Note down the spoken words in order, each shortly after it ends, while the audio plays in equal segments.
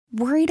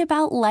Worried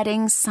about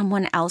letting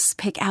someone else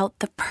pick out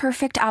the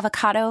perfect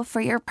avocado for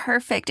your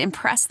perfect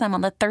impress them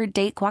on the third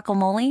date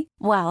guacamole?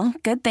 Well,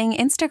 good thing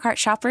Instacart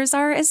shoppers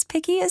are as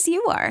picky as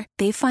you are.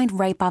 They find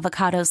ripe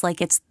avocados like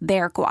it's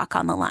their guac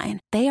on the line.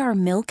 They are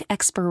milk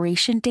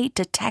expiration date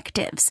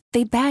detectives.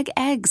 They bag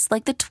eggs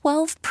like the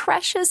 12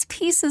 precious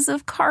pieces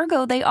of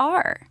cargo they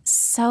are.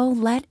 So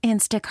let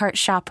Instacart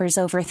shoppers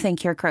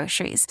overthink your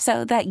groceries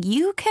so that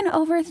you can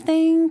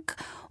overthink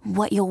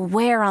what you'll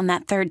wear on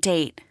that third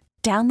date.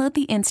 Download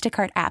the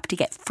Instacart app to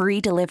get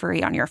free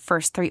delivery on your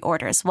first 3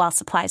 orders while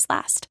supplies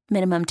last.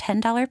 Minimum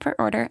 $10 per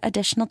order.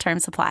 Additional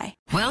terms apply.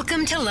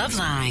 Welcome to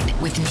Loveline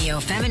with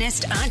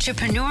neo-feminist,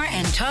 entrepreneur,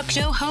 and talk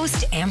show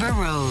host Amber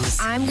Rose.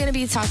 I'm going to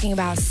be talking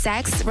about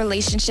sex,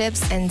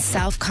 relationships, and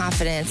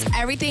self-confidence.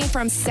 Everything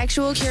from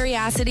sexual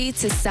curiosity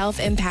to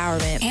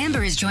self-empowerment.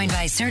 Amber is joined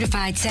by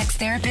certified sex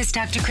therapist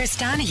Dr. Chris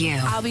Donahue.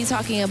 I'll be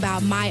talking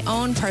about my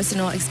own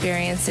personal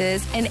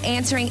experiences and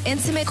answering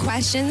intimate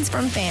questions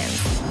from fans.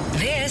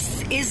 This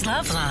is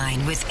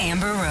Loveline with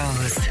Amber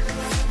Rose.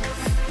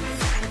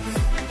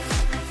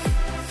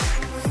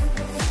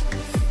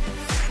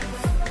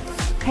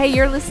 Hey,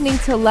 you're listening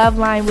to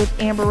Loveline with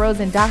Amber Rose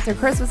and Dr.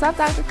 Chris. What's up,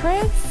 Dr.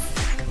 Chris?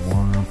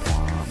 Womp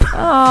womp.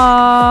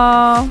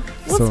 Aww.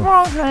 What's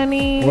wrong,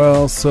 honey?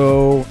 Well,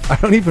 so I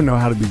don't even know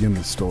how to begin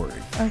the story.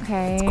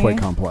 Okay. It's quite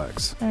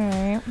complex. All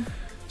right.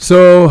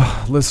 So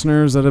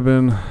listeners that have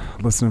been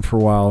listening for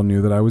a while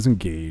knew that I was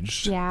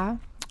engaged. Yeah.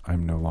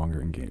 I'm no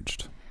longer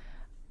engaged.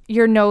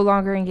 You're no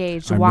longer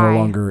engaged. I'm Why? no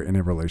longer in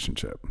a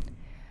relationship.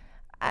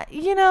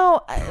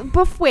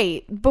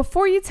 Wait,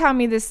 before you tell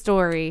me this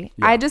story,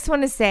 Yeah. I just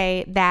want to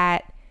say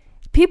that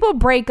people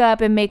break up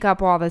and make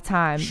up all the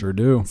time. Sure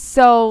do.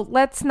 So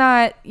let's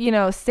not,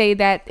 say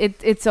that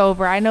it's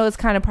over. I know it's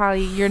kind of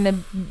probably you're in the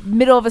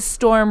middle of a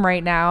storm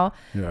right now.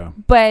 Yeah.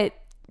 But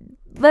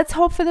let's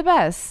hope for the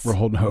best. We're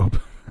holding hope.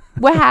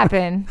 What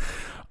happened?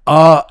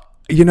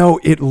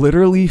 It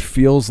literally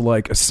feels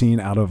like a scene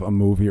out of a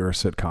movie or a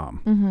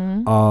sitcom.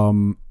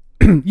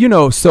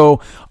 Mm-hmm.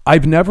 So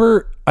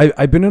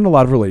I've been in a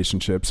lot of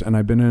relationships, and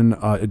I've been in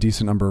a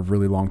decent number of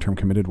really long-term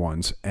committed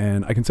ones.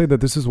 And I can say that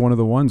this is one of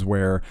the ones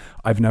where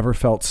I've never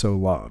felt so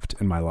loved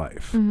in my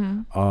life.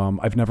 Mm-hmm.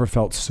 I've never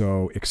felt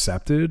so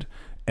accepted,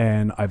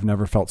 and I've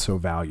never felt so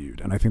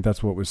valued. And I think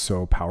that's what was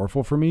so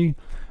powerful for me.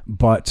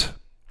 But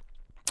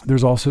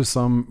there's also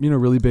some,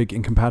 really big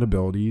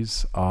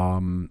incompatibilities.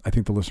 I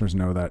think the listeners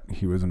know that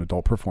he was an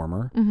adult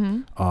performer.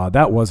 Mm-hmm.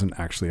 That wasn't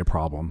actually a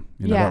problem.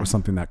 Yeah. That was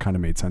something that kind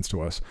of made sense to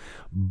us.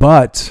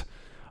 But,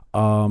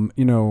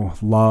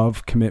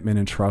 love, commitment,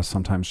 and trust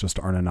sometimes just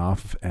aren't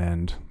enough.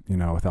 And,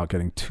 without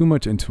getting too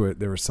much into it,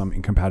 there were some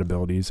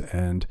incompatibilities.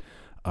 And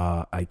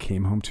I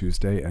came home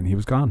Tuesday and he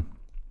was gone.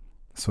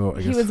 So I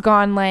guess He was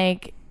gone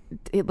like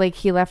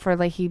he left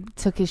for he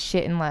took his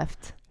shit and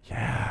left.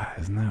 Yeah,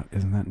 isn't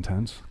that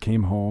intense?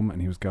 Came home and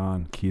he was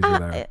gone. Keys were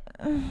there.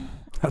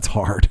 That's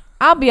hard.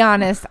 I'll be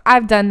honest.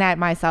 I've done that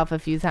myself a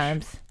few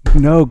times.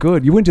 No,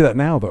 good. You wouldn't do that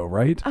now, though,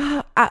 right?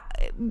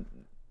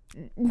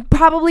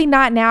 Probably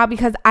not now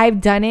because I've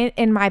done it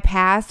in my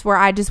past where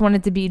I just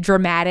wanted to be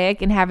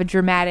dramatic and have a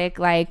dramatic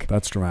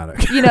That's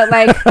dramatic.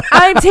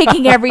 I'm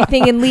taking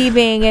everything and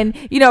leaving, and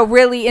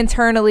really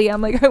internally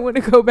I'm like I want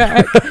to go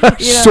back.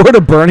 Sort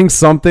of burning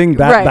something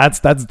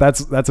Right.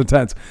 that's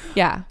intense.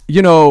 Yeah.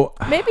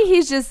 Maybe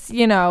he's just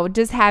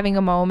just having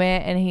a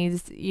moment, and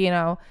he's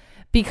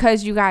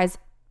because you guys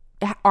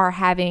are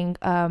having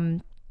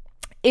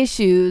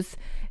issues.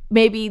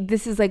 Maybe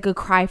this is like a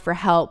cry for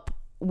help.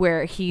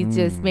 Where he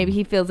just maybe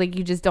he feels like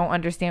you just don't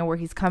understand where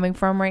he's coming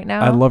from right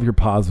now. I love your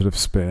positive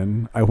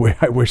spin. I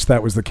wish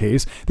that was the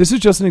case. This is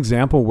just an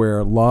example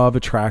where love,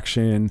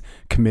 attraction,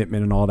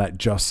 commitment, and all that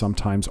just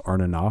sometimes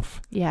aren't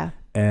enough. Yeah.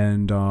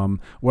 And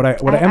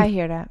I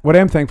hear that. What I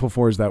am thankful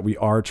for is that we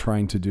are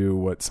trying to do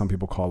what some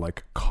people call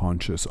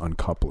conscious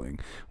uncoupling,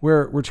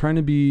 where we're trying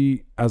to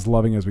be as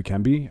loving as we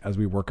can be as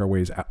we work our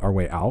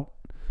way out,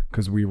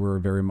 because we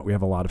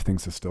have a lot of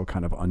things to still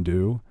kind of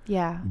undo.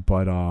 Yeah.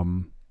 But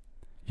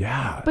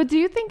yeah. But do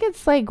you think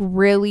it's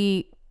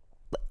really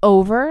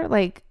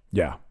over?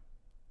 Yeah,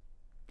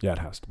 it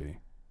has to be.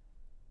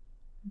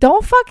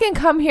 Don't fucking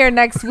come here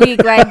next week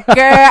girl,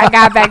 I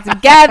got back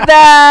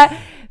together.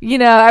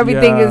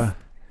 Everything is.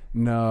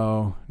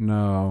 No.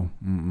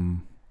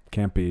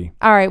 Can't be.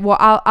 All right. Well,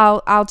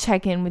 I'll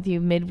check in with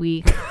you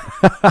midweek,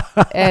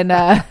 and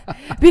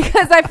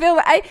because I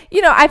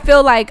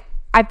feel like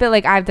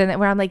I've done it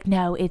where I'm like,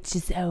 no, it's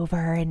just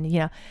over, and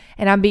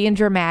and I'm being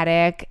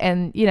dramatic,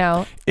 and 2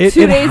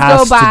 days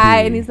go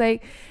by, and he's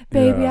like,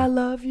 baby, I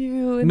love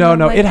you. And no,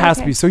 like, it has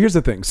okay. to be. So here's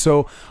the thing.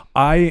 So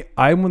I'm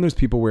one of those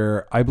people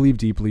where I believe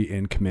deeply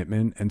in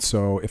commitment, and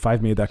so if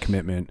I've made that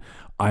commitment,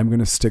 I'm going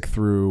to stick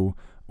through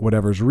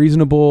whatever's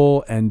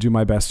reasonable and do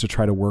my best to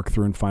try to work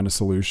through and find a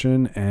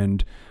solution.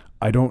 And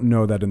I don't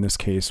know that in this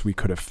case we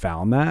could have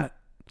found that.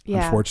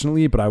 Yeah.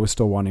 Unfortunately, but I was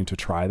still wanting to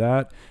try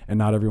that, and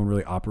not everyone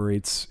really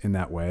operates in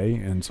that way,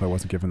 and so I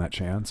wasn't given that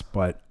chance.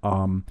 But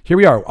here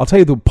we are. I'll tell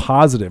you the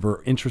positive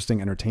or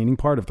interesting, entertaining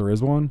part, if there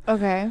is one.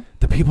 Okay.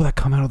 The people that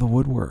come out of the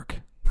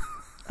woodwork.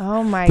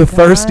 Oh my The God.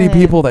 thirsty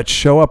people that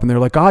show up and they're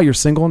like, you're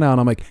single now.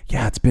 And I'm like,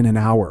 yeah, it's been an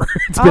hour.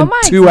 It's Oh been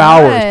my 2 God.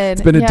 hours.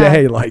 It's been a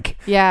day. Like,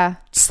 yeah.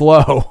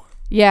 slow.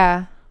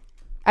 Yeah.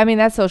 I mean,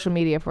 that's social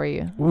media for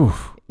you.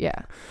 Oof.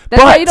 Yeah.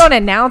 That's why you don't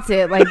announce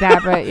it like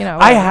that, but you know.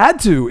 I had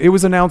to. It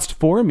was announced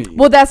for me.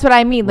 Well, that's what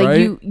I mean. Like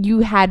right?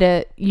 you had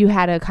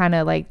to kind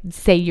of like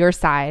say your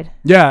side.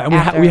 Yeah,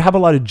 and we have a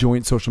lot of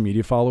joint social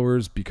media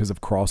followers because of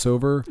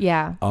crossover.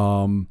 Yeah.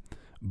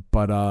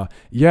 But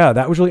yeah,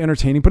 that was really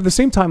entertaining. But at the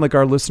same time, like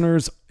our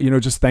listeners,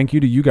 just thank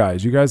you to you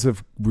guys. You guys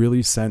have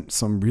really sent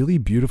some really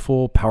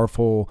beautiful,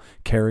 powerful,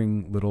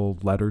 caring little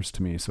letters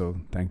to me.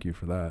 So thank you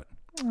for that.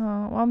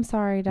 Oh, well, I'm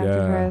sorry,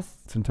 Dr. Chris.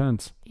 It's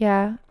intense.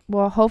 Yeah.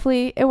 Well,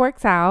 hopefully it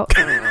works out.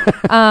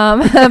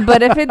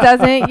 But if it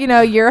doesn't,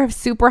 you're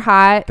super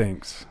hot.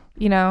 Thanks.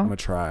 I'm gonna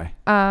try.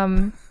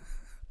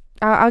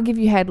 I'll give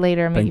you head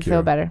later and make you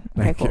feel better.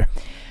 Okay, cool. You.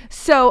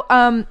 So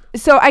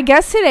I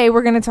guess today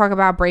we're going to talk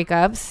about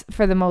breakups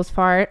for the most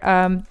part.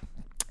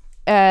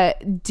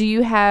 Do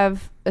you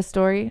have a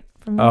story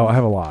for me? Oh, I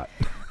have a lot.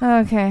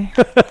 Okay.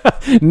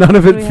 None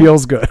of it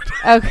feels good.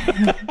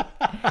 Okay.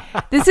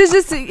 This is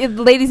just,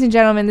 ladies and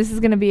gentlemen, this is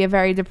going to be a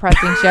very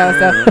depressing show.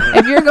 So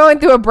if you're going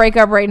through a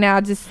breakup right now,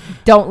 just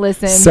don't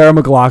listen. Sarah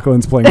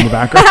McLachlan's playing in the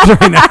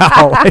background right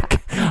now.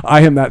 Like,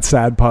 I am that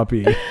sad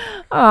puppy.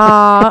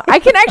 Aw, I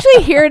can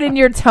actually hear it in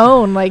your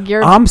tone. Like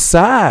I'm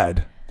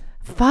sad.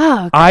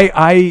 Fuck.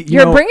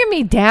 You're bringing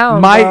me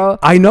down, bro.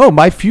 I know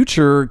my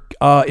future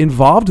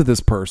involved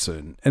this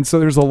person, and so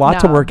there's a lot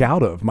to work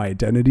out of. My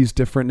identity's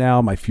different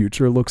now. My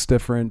future looks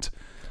different.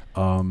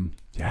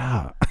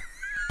 Yeah.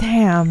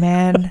 Damn,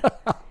 man.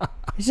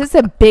 It's just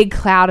a big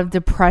cloud of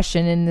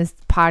depression in this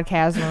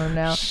podcast room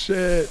now.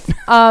 Shit.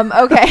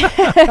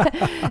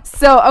 Okay.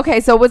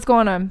 So what's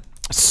going on?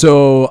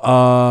 So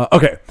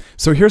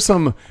here's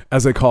some,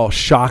 as I call,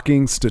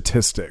 shocking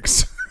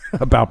statistics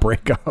about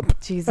breakup.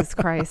 Jesus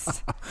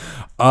Christ.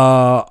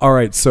 All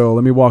right, so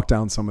let me walk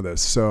down some of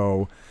this.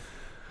 So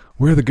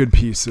where are the good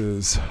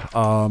pieces?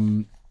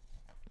 So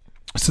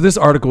this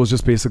article is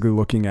just basically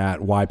looking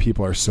at why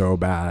people are so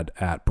bad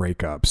at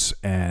breakups.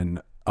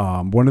 And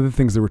one of the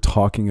things they were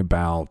talking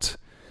about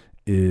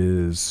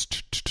is,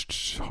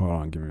 hold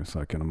on, give me a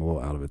second. I'm a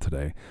little out of it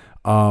today.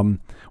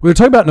 We're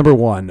talking about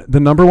the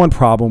number one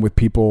problem with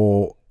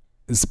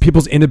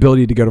people's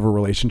inability to get over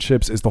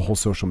relationships is the whole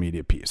social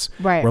media piece.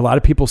 Right. Where a lot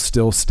of people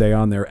still stay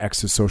on their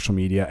ex's social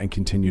media and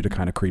continue to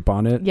kind of creep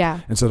on it.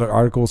 Yeah. And so the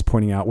article is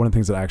pointing out, one of the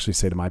things that I actually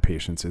say to my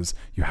patients is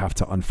you have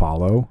to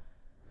unfollow.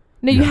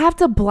 No, you have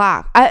to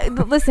block.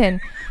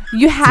 Listen,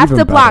 you have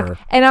to block. Better.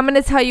 And I'm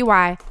going to tell you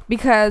why.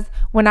 Because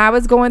when I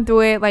was going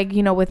through it, like,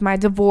 with my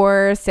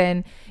divorce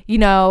and,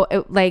 when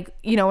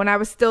I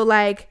was still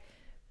like,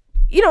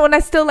 when I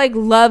still like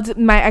loved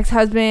my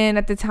ex-husband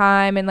at the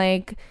time and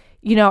like,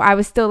 I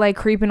was still like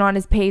creeping on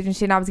his page and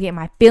shit. And I was getting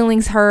my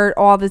feelings hurt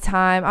all the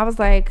time. I was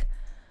like,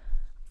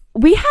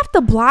 we have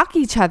to block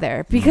each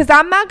other because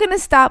I'm not going to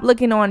stop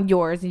looking on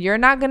yours and you're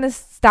not going to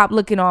stop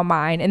looking on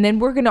mine. And then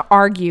we're going to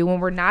argue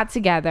when we're not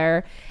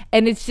together.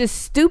 And it's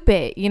just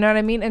stupid. You know what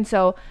I mean? And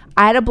so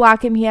I had to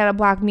block him. He had to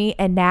block me.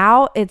 And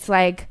now it's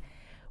like,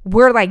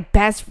 we're like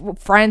best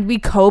friends. We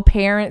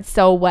co-parent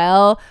so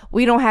well.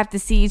 We don't have to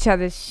see each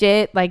other's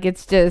shit. Like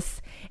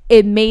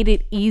it made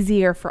it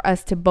easier for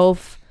us to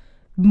both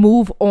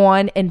move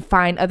on and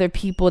find other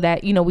people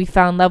that we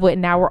fell in love with,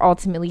 and now we're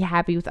ultimately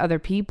happy with other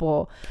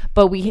people.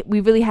 But we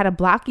really had to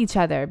block each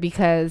other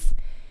because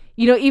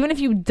even if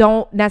you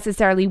don't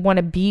necessarily want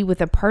to be with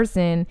a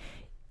person,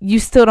 you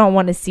still don't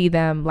want to see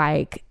them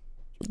like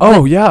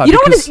yeah, you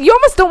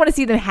almost don't want to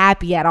see them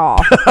happy at all.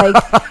 Like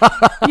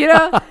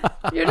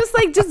you're just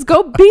like, just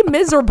go be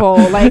miserable.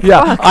 Like,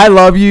 yeah, fuck. I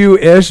love you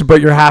ish,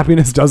 but your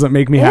happiness doesn't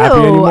make me happy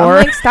anymore.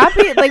 I'm like, stop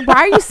it. Like, why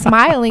are you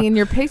smiling in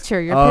your picture?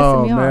 You're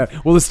pissing me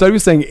off. Well, the study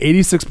was saying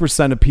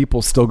 86% of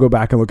people still go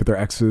back and look at their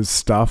ex's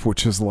stuff,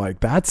 which is like,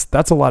 that's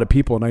a lot of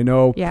people. And I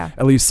know,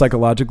 at least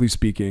psychologically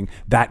speaking,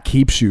 that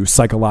keeps you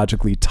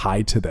psychologically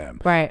tied to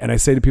them. Right. And I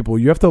say to people,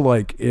 you have to,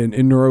 like, in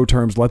neuro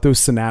terms, let those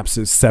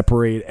synapses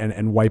separate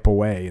and wipe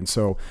away. And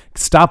so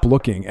stop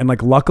looking. And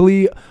like,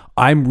 luckily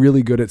I'm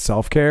really good at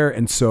self-care.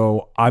 And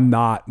so I'm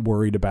not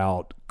worried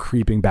about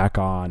creeping back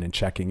on and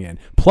checking in.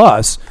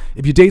 Plus,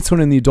 if you date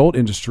someone in the adult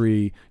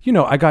industry,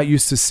 I got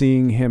used to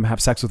seeing him have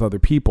sex with other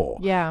people.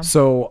 Yeah.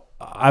 So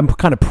I'm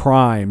kind of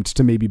primed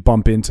to maybe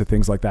bump into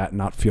things like that and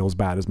not feel as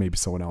bad as maybe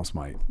someone else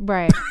might.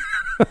 Right.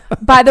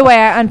 By the way,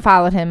 I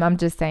unfollowed him. I'm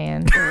just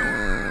saying.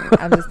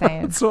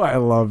 That's why I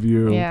love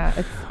you. Yeah,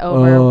 it's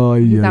over.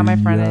 He's not my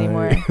friend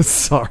anymore.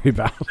 Sorry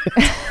about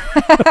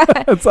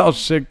it. That's how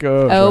shit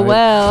goes. Oh, right?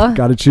 Well.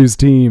 Got to choose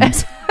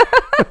teams.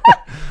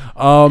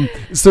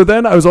 So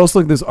then I was also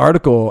looking at this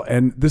article,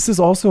 and this is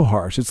also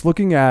harsh. It's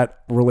looking at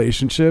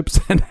relationships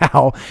and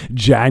how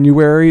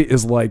January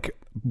is like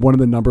one of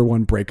the number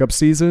one breakup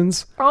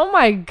seasons. Oh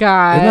my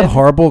God. Isn't that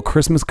horrible?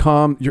 Christmas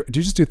come. Do you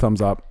just do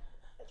thumbs up?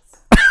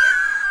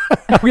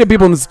 We have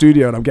people in the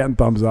studio and I'm getting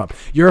thumbs up.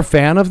 You're a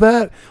fan of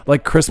that?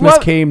 Like Christmas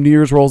came, New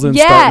Year's rolls in,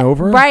 starting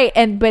over? Right.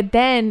 But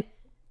then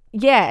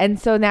Yeah, and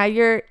so now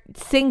you're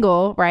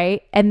single,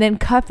 right? And then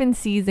cuffing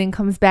season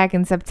comes back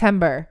in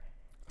September.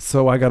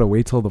 So I gotta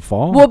wait till the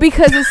fall? Well,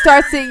 because it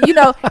starts to,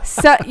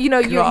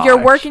 you're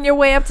working your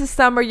way up to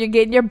summer. You're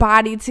getting your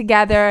body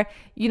together.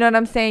 You know what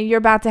I'm saying? You're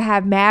about to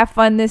have mad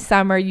fun this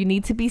summer. You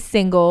need to be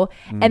single.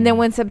 And then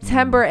when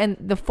September and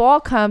the fall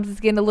comes, it's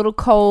getting a little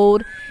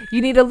cold.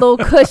 You need a little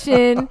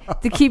cushion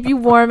to keep you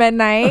warm at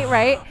night,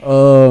 right?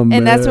 Oh, man.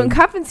 And that's when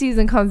cuffing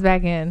season comes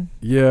back in.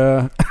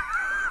 Yeah.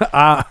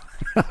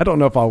 I don't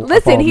know if I'll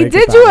listen. He make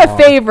did it you that a long.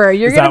 favor.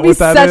 You're gonna be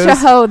such a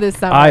hoe this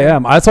summer. I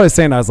am. That's what I was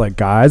saying. I was like,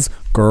 guys,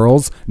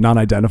 girls,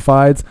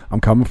 non-identifieds,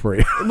 I'm coming for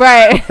you.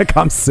 Right. Like,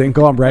 I'm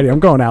single. I'm ready. I'm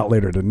going out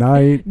later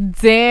tonight.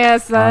 Damn,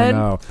 son. I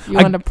know. You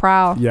on the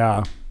prowl?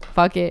 Yeah.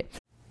 Fuck it.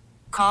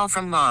 Call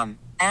from mom.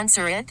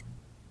 Answer it.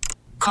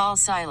 Call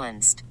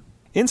silenced.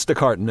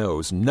 Instacart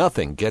knows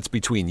nothing gets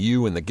between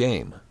you and the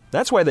game.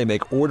 That's why they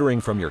make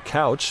ordering from your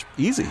couch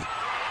easy.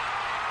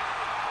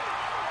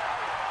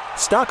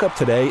 Stock up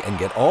today and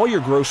get all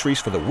your groceries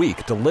for the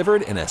week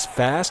delivered in as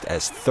fast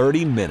as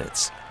 30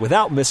 minutes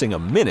without missing a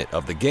minute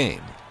of the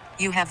game.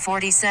 You have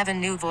 47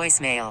 new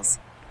voicemails.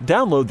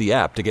 Download the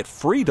app to get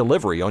free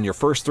delivery on your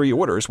first 3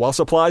 orders while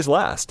supplies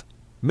last.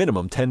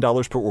 Minimum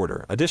 $10 per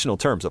order. Additional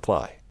terms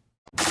apply.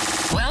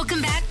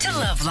 Welcome back to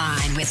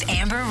Loveline with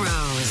Amber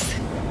Rose.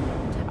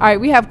 All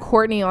right, we have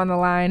Courtney on the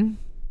line.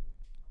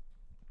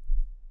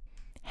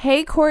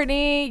 Hey,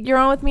 Courtney, you're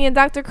on with me and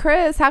Dr.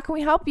 Chris. How can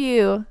we help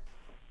you?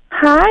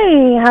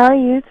 Hi, how are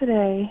you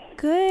today?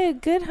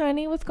 Good,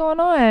 honey. What's going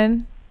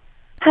on?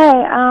 Hey,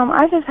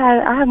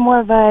 I have more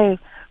of a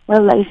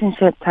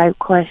relationship type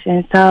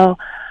question. So,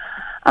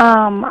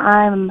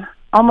 I'm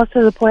almost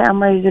to the point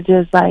I'm ready to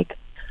just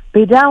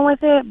be done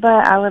with it,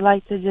 but I would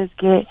like to just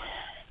get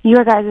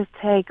your guys'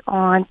 take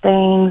on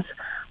things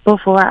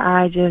before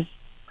I just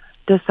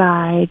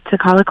decide to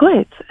call it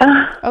quits.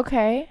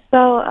 Okay.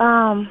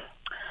 So,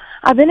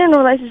 I've been in a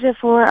relationship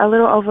for a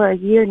little over a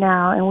year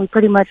now, and we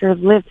pretty much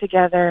have lived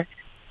together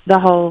the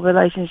whole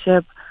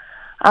relationship.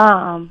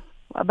 About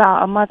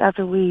a month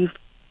after we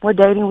were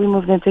dating, we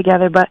moved in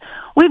together, but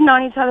we've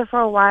known each other for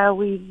a while.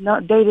 We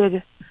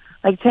dated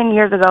 10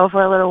 years ago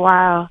for a little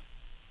while,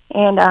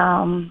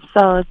 and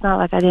so it's not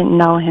like I didn't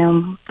know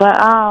him. But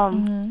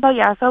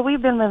so we've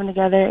been living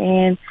together,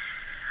 and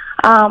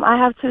I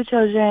have 2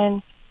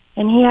 children,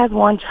 and he has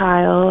 1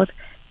 child,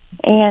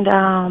 and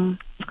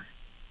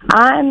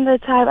I'm the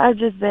type, I've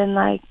just been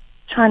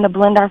trying to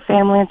blend our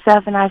family and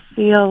stuff, and I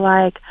feel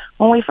like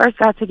when we first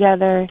got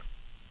together,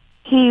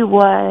 his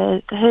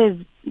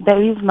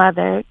baby's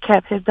mother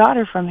kept his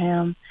daughter from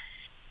him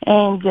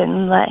and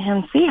didn't let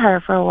him see her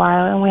for a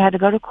while, and we had to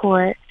go to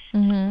court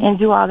and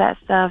do all that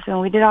stuff,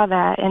 and we did all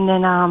that, and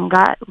then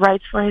got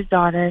rights for his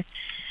daughter.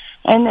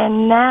 And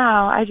then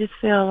now I just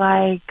feel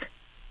like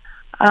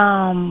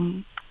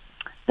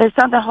there's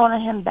something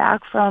holding him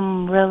back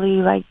from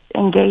really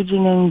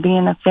engaging in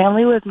being a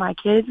family with my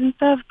kids and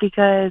stuff,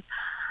 because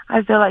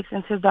I feel like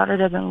since his daughter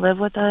doesn't live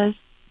with us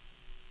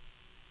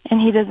and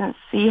he doesn't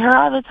see her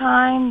all the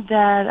time,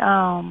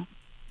 that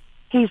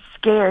he's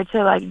scared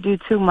to do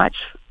too much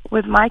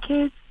with my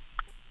kids.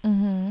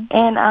 And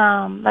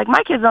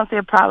my kids don't see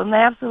a problem. They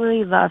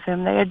absolutely love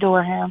him. They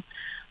adore him.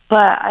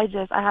 But I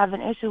have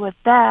an issue with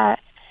that.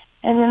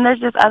 And then there's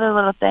just other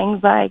little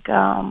things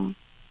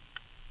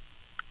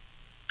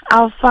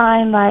I'll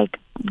find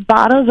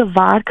bottles of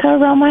vodka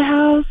around my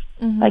house,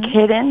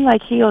 hidden.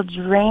 He'll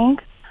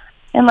drink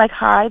and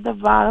hide the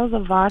bottles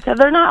of vodka.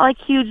 They're not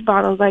huge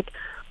bottles,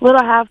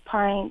 little half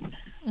pints.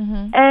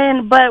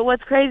 But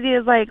what's crazy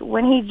is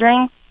when he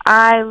drinks,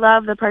 I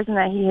love the person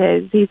that he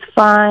is. He's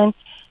fun.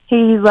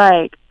 He's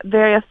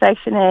very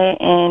affectionate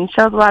and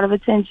shows a lot of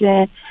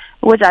attention,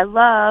 which I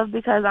love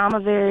because I'm a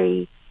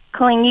very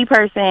clingy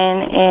person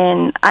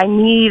and I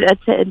need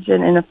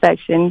attention and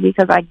affection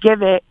because I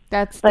give it.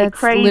 That's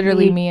crazy.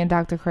 Literally me and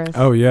Dr. Chris.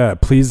 Oh, yeah.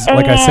 Please,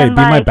 like I say, be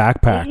my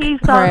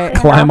backpack. Right.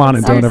 Climb on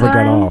and don't ever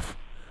get off.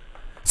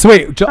 So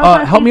wait,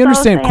 help me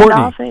understand,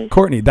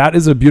 Courtney. That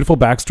is a beautiful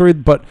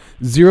backstory, but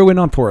zero in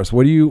on for us.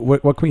 What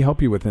can we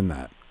help you with in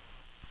that?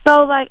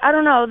 So I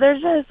don't know.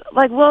 There's just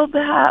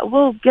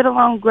we'll get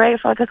along great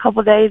for a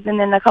couple days, and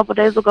then a couple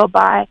days will go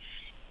by,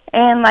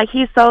 and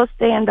he's so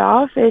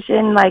standoffish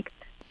and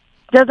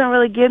doesn't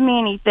really give me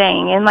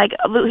anything, and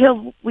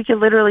we could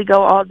literally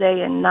go all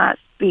day and not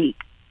speak.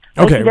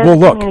 Okay, well,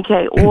 look,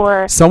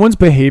 or someone's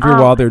behavior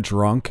while they're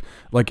drunk,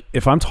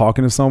 if I'm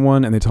talking to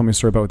someone and they tell me a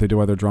story about what they do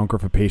while they're drunk, or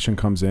if a patient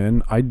comes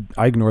in, I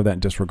ignore that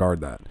and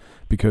disregard that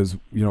because,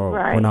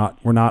 we're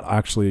not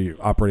actually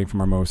operating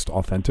from our most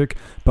authentic.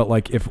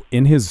 But if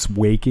in his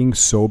waking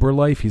sober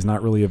life, he's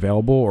not really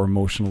available or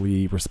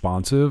emotionally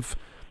responsive,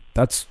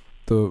 that's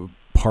the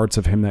parts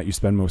of him that you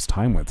spend most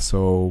time with.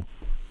 So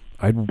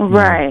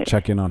I'd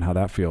check in on how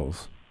that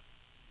feels.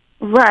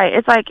 Right.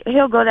 It's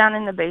he'll go down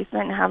in the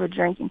basement and have a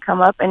drink and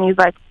come up, and he's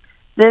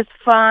this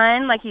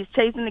fun, he's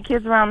chasing the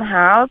kids around the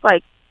house,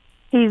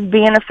 he's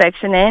being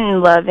affectionate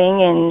and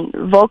loving and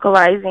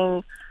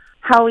vocalizing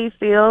how he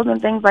feels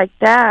and things like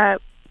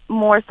that,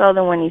 more so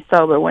than when he's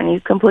sober. When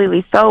he's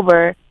completely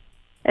sober,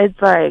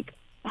 it's like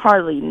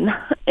hardly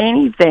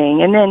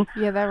anything. And then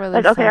that really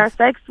like, okay, our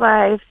sex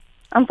life.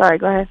 I'm sorry,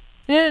 go ahead.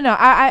 No.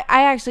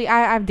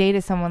 I've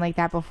dated someone like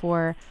that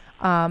before.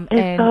 It's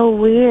and so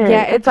weird.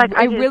 Yeah, it's like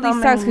it really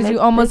sucks because you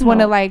almost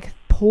want to like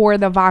pour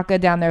the vodka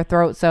down their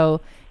throat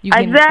so you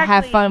can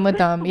have fun with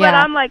them. Yeah, but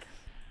I'm like,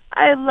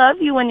 I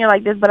love you when you're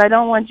like this, but I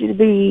don't want you to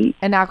be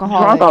an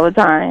alcoholic drunk all the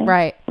time.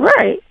 Right.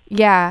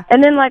 Yeah.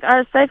 And then like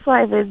our sex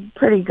life is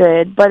pretty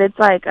good, but it's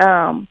like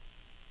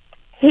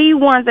he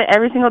wants it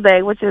every single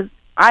day, which is,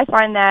 I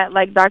find that,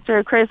 like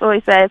Dr. Chris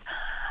always says,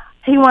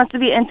 he wants to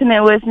be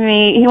intimate with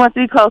me, he wants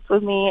to be close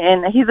with me,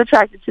 and he's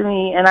attracted to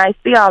me, and I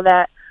see all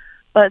that.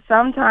 But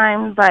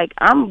sometimes, like,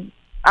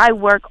 I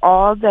work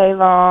all day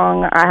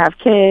long, I have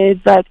kids,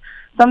 like,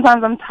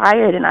 sometimes I'm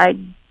tired, and I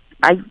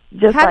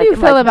just How do you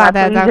feel about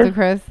that, Dr.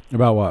 Chris?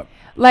 About what?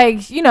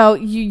 Like,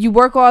 you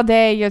work all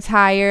day, you're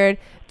tired.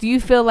 Do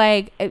you feel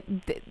like,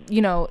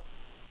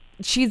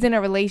 she's in a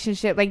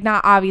relationship, like,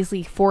 not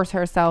obviously force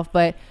herself,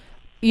 but,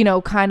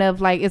 kind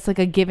of like it's like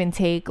a give and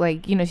take.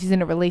 Like, she's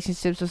in a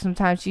relationship, so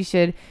sometimes she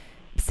should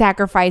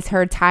sacrifice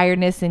her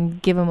tiredness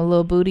and give him a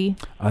little booty.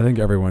 I think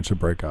everyone should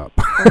break up.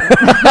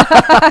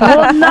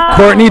 Well, no.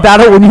 Courtney,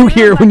 when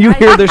you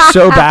hear this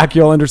show back,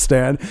 you'll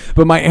understand.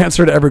 But my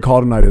answer to every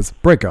call tonight is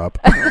break up.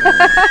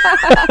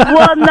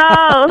 Well,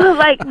 no,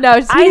 like no,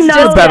 she's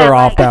just better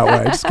off that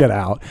way. Just get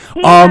out.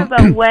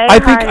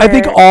 I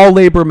think all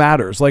labor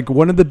matters. Like,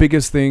 one of the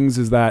biggest things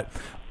is that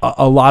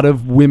a lot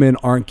of women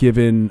aren't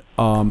given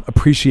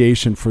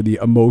appreciation for the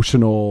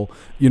emotional,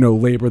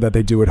 labor that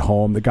they do at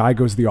home. The guy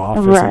goes to the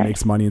office and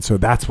makes money, and so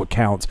that's what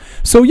counts.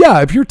 So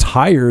yeah, if you're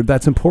tired,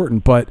 that's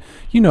important. But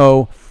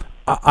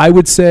I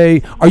would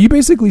say, are you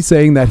basically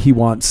saying that he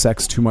wants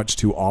sex too much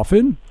too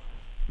often?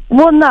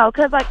 Well, no,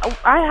 because like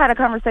I had a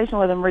conversation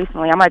with him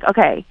recently. I'm like,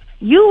 okay,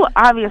 you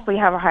obviously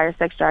have a higher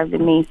sex drive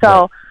than me,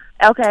 so.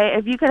 Okay,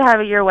 if you could have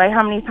it your way,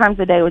 how many times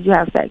a day would you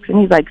have sex? And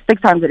he's like,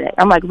 6 times a day.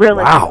 I'm like,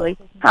 realistically,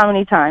 how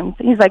many times?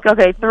 He's like,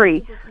 okay,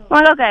 3.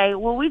 I'm like, okay,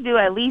 well, we do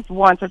at least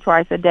once or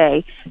twice a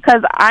day,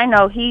 because I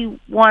know he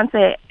wants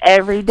it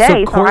every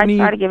day, so I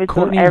try to give it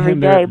to him every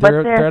day.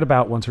 But they're at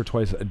about once or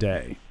twice a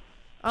day.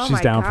 Oh,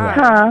 she's down for that.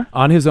 Huh?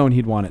 On his own,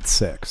 he'd want it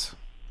 6.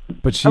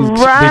 But they do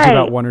right.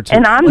 about 1 or 2.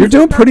 And You're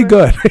doing pretty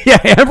good. Yeah,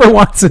 Amber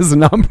wants his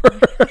number.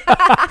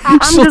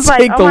 She'll just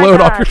take like, the load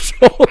off your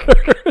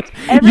shoulders.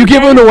 You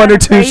give him the 1 or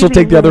 2, she'll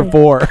take the other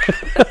 4.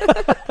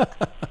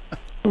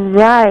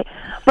 Right.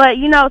 But,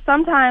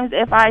 sometimes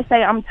if I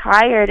say I'm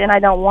tired and I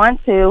don't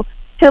want to,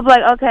 he'll be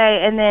like,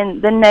 okay, and then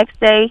the next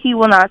day he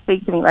will not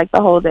speak to me, like,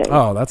 the whole day.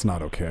 Oh, that's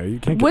not okay. You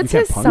can't What's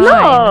you his can't sign?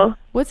 No.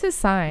 What's his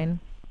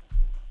sign?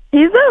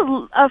 He's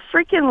a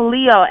freaking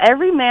Leo.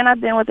 Every man I've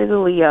been with is a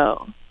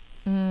Leo.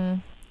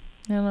 I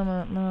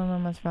don't know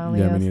much about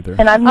Leos. Yeah, me neither.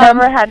 And I've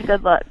never had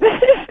good luck.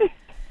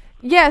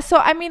 Yeah, so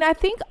I mean, I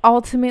think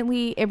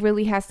ultimately it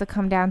really has to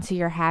come down to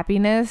your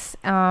happiness.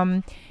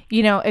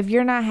 If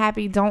you're not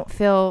happy, don't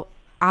feel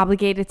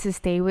obligated to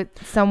stay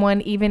with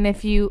someone, even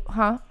if you,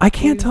 I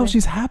can't tell if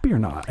she's happy or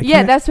not.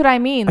 Yeah, that's what I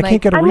mean. I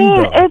can't get a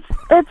read.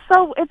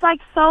 It's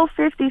like so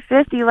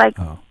 50-50. Like,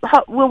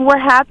 when we're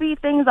happy,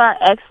 things are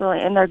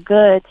excellent and they're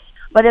good.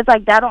 But it's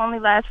like that'll only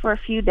last for a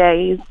few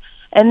days.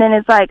 And then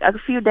it's like a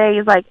few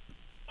days, like,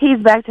 he's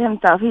back to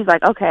himself. He's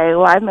like, okay,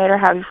 well, I've made her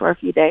happy for a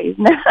few days.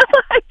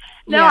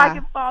 Now I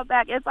can fall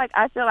back. It's like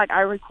I feel like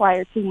I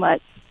require too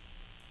much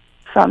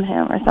from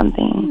him or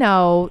something.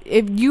 No,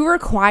 if you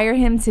require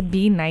him to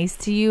be nice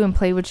to you and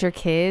play with your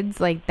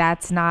kids, like,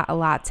 that's not a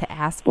lot to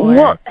ask for.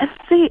 Well,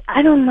 see,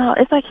 I don't know.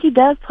 It's like he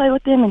does play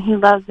with them and he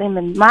loves them,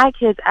 and my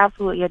kids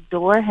absolutely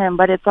adore him.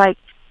 But it's like,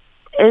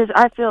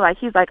 I feel like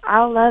he's like,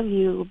 I'll love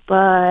you,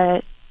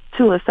 but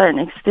to a certain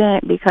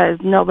extent, because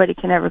nobody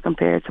can ever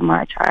compare to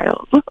my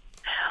child.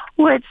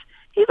 Which,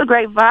 he's a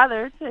great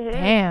father to him.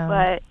 Damn.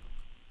 But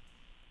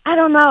I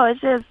don't know.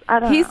 It's just, I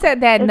don't know. He said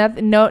that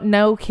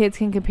no kids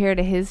can compare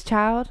to his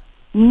child?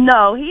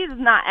 No, he's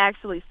not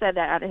actually said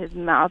that out of his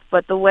mouth,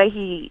 but the way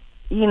he,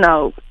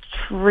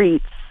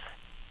 treats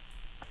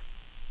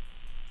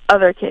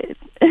other kids.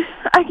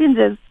 I can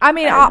just. I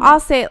mean, I'll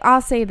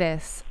say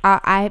this.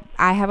 I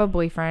have a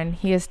boyfriend.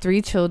 He has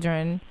 3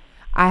 children.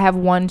 I have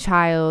 1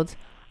 child.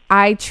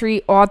 I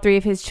treat all 3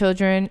 of his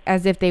children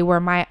as if they were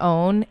my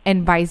own,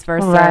 and vice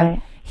versa.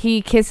 Right.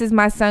 He kisses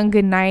my son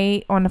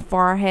goodnight on the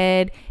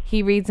forehead.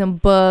 He reads him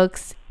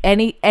books.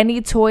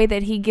 Any toy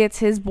that he gets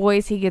his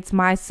boys, he gets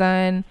my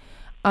son.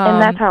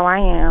 And that's how I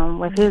am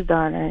with his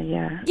daughter.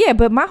 Yeah. Yeah,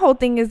 but my whole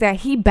thing is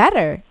that he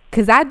better,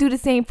 because I do the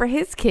same for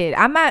his kid.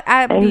 I'd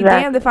Exactly. be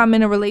damned if I'm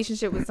in a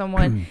relationship with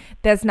someone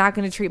that's not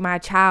going to treat my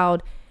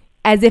child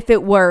as if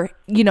it were,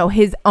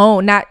 his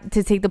own, not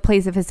to take the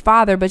place of his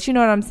father, but you know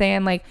what I'm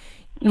saying? Like,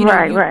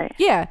 right.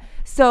 Yeah.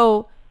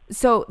 So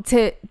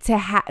to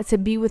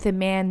be with a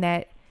man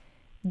that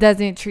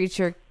doesn't treat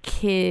your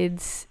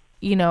kids,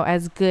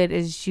 as good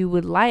as you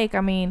would like,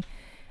 I mean,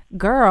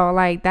 girl,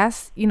 like,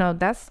 that's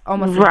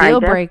almost a deal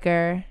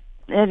breaker.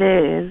 It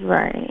is,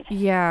 right.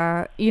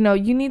 Yeah. You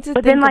need to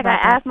But think then, like,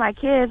 about I asked my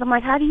kids, I'm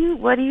like,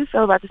 what do you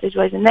feel about the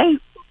situation?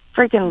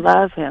 freaking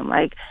love him.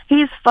 Like,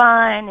 he's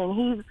fun and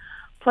he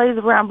plays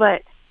around,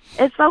 but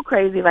it's so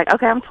crazy. Like,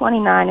 okay, I'm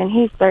 29 and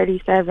he's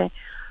 37.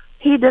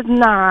 He does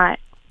not,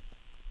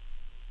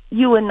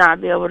 you would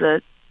not be able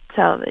to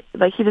tell that.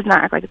 Like, he does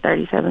not act like a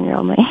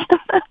 37-year-old man.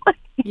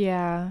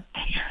 Yeah.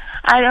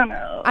 I don't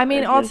know. I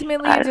mean,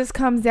 ultimately, it just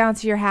comes down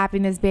to your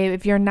happiness, babe.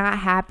 If you're not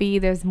happy,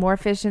 there's more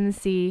fish in the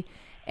sea,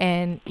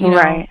 and, you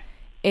know,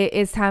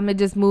 it's time to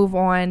just move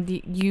on.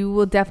 You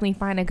will definitely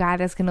find a guy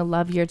that's going to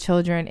love your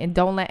children, and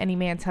don't let any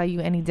man tell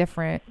you any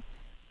different.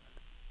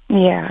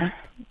 Yeah.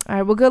 All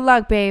right. Well, good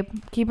luck, babe.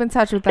 Keep in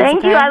touch with us. Thank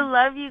okay? you. I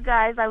love you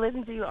guys. I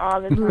listen to you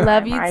all the time.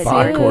 Love you too.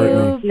 Bye,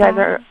 Courtney. You guys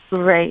are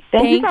great.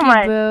 Thank you so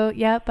much. Boo.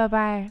 Yep.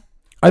 Bye-bye.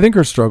 I think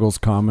her struggle's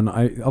common.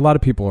 A lot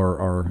of people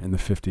are in the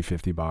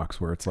 50-50 box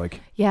where it's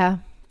like, yeah,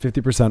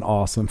 50%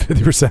 awesome,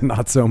 50%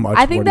 not so much.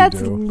 I think that's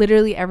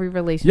literally every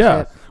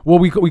relationship. Yeah. Well,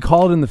 we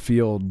call it in the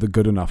field the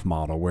good enough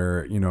model,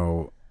 where, you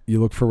know, you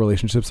look for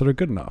relationships that are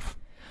good enough.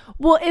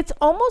 Well, it's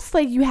almost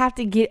like you have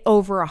to get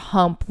over a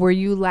hump where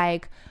you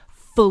like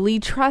fully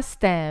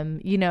trust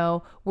them, you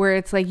know, where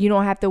it's like you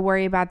don't have to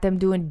worry about them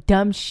doing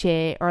dumb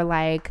shit, or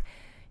like,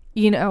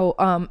 you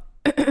know,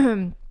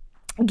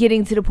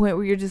 getting to the point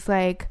where you're just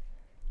like,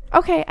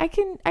 okay, I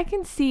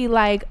can see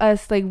like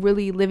us like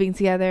really living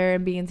together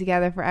and being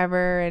together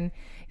forever, and,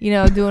 you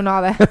know, doing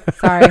all that.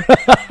 Sorry.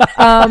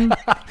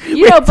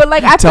 You know, but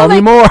like, Tell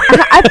me more.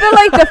 I feel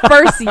like the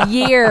first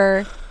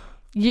year,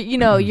 you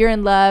know, you're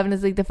in love, and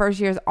it's like the first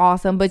year is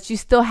awesome, but you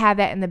still have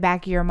that in the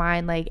back of your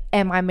mind. Like,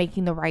 am I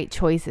making the right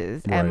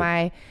choices? Right. Am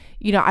I,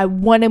 you know, I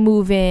want to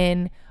move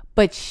in,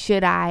 but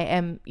should I?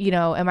 Am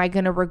I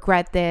going to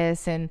regret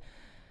this? And,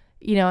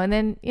 you know, and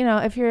then, you know,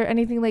 if you're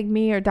anything like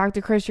me or Dr.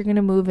 Chris, you're going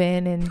to move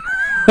in and,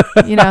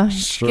 you know,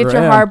 Sure get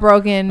your heart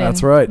broken.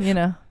 That's right. You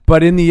know.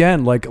 But in the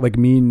end, like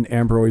me and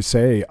Amber always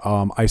say,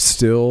 I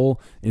still,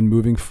 in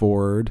moving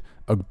forward,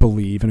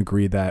 believe and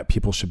agree that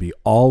people should be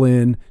all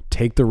in,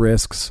 take the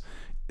risks,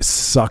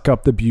 suck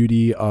up the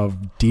beauty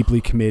of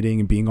deeply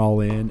committing and being all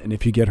in. And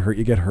if you get hurt,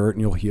 you get hurt,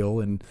 and you'll heal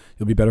and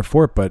you'll be better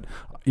for it. But,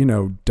 you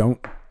know,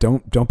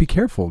 don't be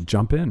careful.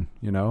 Jump in.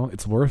 You know,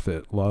 it's worth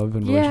it. Love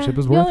and relationship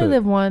is worth it. You only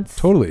live once.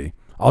 Totally.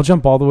 I'll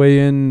jump all the way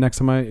in next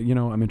time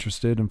I'm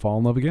interested and fall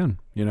in love again.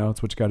 You know,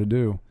 it's what you got to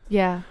do.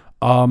 Yeah.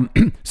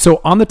 So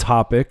on the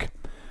topic,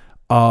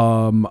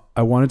 I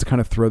wanted to kind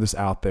of throw this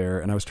out there,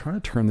 and I was trying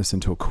to turn this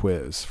into a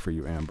quiz for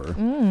you, Amber.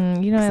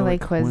 You know, I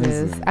like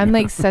quizzes. quizzing. I'm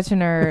like such a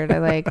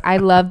nerd. I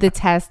love the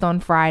test on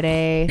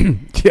Friday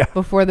Yeah.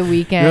 before the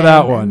weekend. You're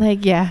that one. I'm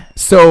like, yeah.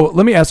 So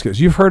let me ask you this.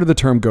 You've heard of the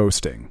term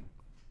ghosting?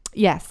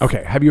 Yes.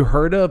 Okay. Have you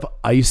heard of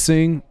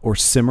icing or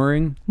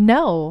simmering?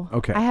 No.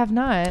 Okay. I have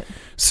not.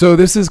 So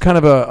this is kind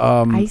of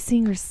a...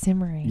 Icing or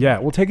simmering? Yeah.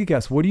 We'll take a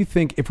guess. What do you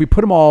think if we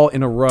put them all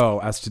in a row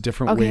as to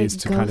different ways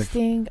to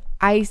ghosting,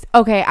 ice.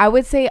 Okay. I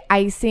would say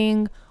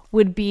icing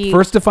would be...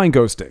 First define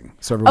ghosting.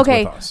 So everyone's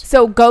with us.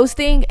 So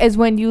ghosting is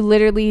when you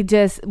literally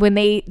just... When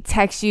they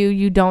text you,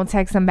 you don't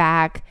text them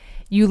back.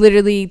 You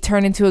literally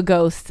turn into a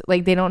ghost.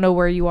 Like, they don't know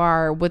where you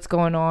are, or what's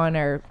going on,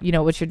 or, you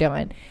know, what you're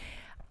doing.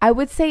 I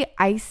would say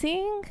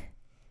icing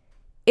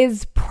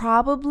is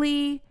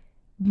probably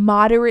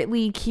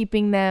moderately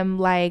keeping them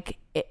like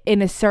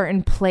in a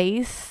certain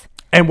place.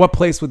 And what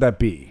place would that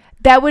be?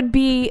 That would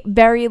be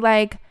very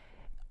like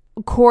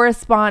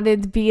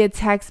correspondence via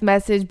text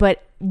message,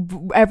 but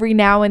every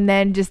now and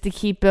then just to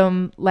keep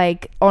them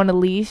like on a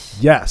leash.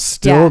 Yes.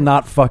 Still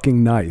not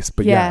fucking nice,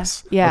 but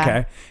yes. Yeah.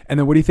 Okay. And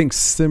then what do you think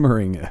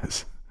simmering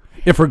is?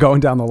 If we're going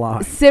down the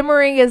line.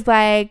 Simmering is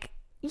like,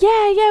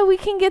 yeah, we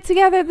can get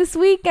together this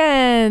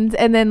weekend,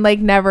 and then like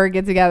never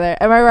get together.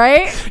 Am I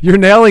right? You're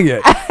nailing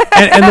it.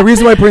 and the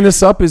reason why I bring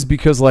this up is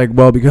because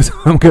because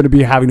I'm going to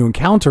be having to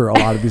encounter a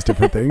lot of these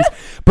different things,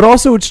 but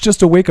also it's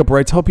just a wake up where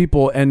I tell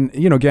people, and,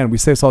 you know, again, we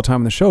say this all the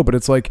time on the show, but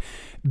it's like,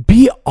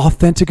 be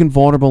authentic and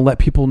vulnerable and let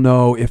people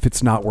know if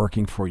it's not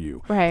working for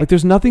you. Right. Like,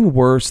 there's nothing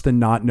worse than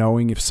not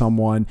knowing if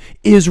someone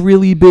is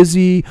really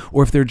busy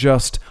or if they're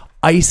just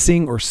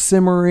icing or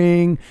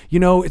simmering. You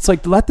know, it's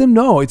like, let them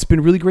know it's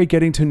been really great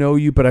getting to know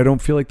you, but I don't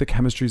feel like the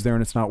chemistry's there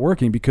and it's not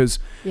working. Because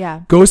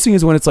ghosting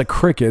is when it's like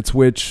crickets,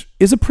 which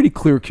is a pretty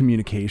clear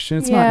communication.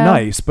 It's not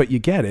nice, but you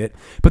get it.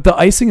 But the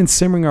icing and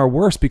simmering are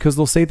worse because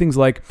they'll say things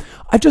like,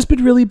 I've just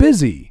been really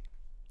busy.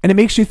 And it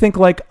makes you think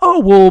like, oh,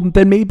 well,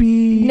 then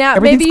maybe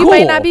everything's you cool.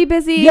 might not be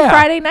busy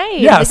Friday night.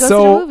 Yeah, to go to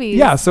the movies.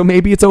 Yeah, so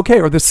maybe it's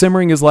okay. Or the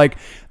simmering is like,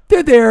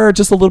 they're there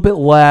just a little bit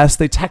less.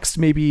 They text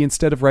maybe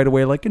instead of right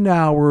away, like an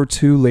hour or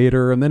two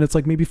later, and then it's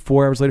like maybe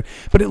 4 hours later.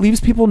 But it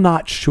leaves people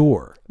not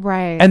sure.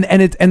 Right.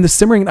 And the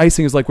simmering and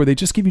icing is like where they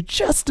just give you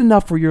just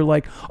enough where you're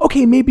like,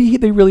 okay, maybe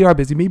they really are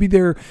busy. Maybe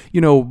they're,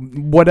 you know,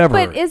 whatever.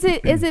 But is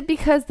it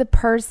because the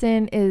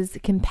person is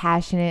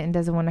compassionate and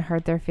doesn't want to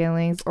hurt their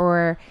feelings,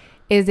 or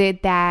is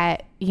it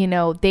that, you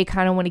know, they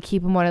kind of want to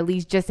keep them on at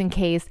least just in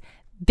case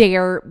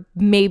their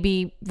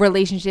maybe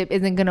relationship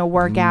isn't going to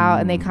work out,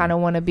 and they kind of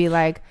want to be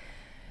like,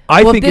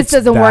 well, if this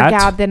doesn't work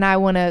out, then I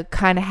want to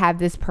kind of have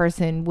this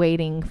person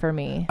waiting for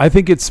me. I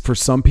think it's, for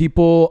some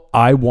people,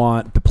 I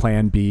want the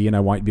plan B and I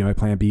want you to be my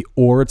plan B,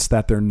 or it's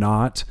that they're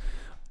not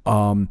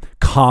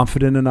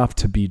confident enough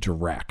to be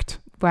direct.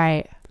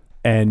 Right.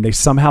 And they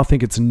somehow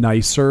think it's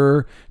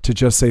nicer to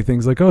just say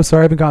things like, oh,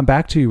 sorry, I haven't gotten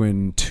back to you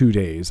in 2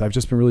 days. I've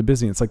just been really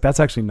busy. And it's like, that's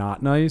actually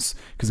not nice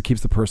because it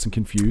keeps the person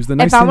confused. The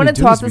nice if I want to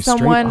do talk is to be straight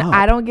someone, up.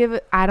 I don't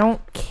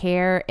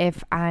care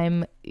if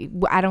I'm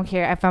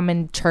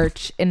in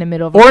church in the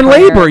middle of or in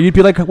prayer. labor. You'd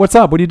be like, what's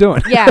up? What are you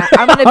doing? Yeah.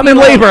 I'm in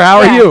labor.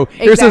 How are you?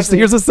 Exactly.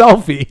 Here's a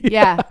selfie.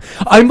 Yeah.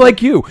 I'm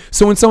like you.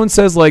 So when someone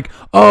says like,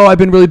 oh, I've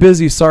been really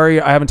busy. Sorry,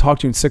 I haven't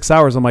talked to you in 6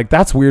 hours. I'm like,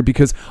 that's weird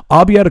because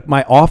I'll be at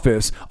my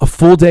office a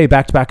full day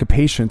back to back of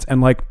patients.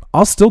 And like,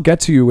 I'll still get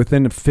to you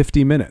within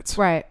 50 minutes.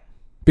 Right.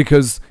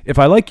 Because if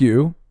I like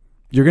you,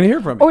 you're going to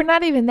hear from me. Or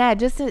not even that.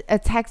 Just a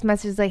text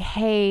message like,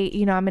 hey,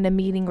 I'm in a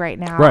meeting right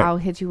now. Right. I'll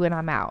hit you when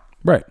I'm out.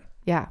 Right.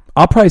 Yeah.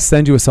 I'll probably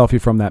send you a selfie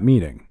from that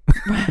meeting.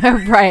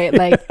 Right.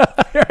 Like,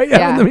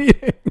 yeah. In the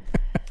meeting.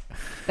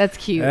 That's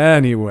cute.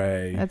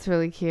 Anyway. That's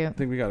really cute. I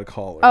think we got a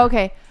caller. Oh,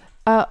 okay.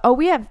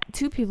 We have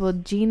two people,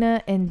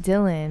 Gina and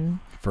Dylan.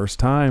 First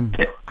time.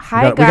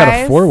 Hi, guys. We got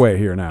a four-way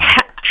here now.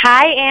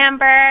 Hi,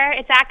 Amber.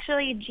 It's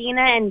actually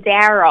Gina and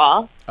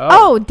Daryl.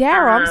 Oh,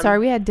 Daryl. I'm sorry.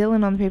 We had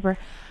Dylan on the paper.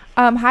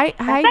 Hi,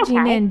 okay.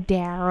 Gina and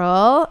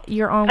Daryl.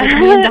 You're on with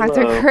me and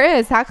Dr.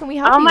 Chris. How can we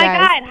help you guys? Oh, my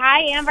God. Hi,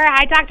 Amber.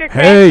 Hi, Dr.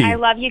 Chris. Hey. I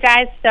love you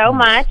guys so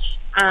much.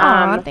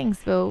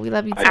 Thanks, Bill. We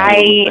love you too.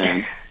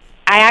 I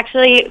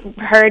actually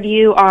heard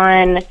you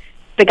on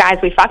the Guys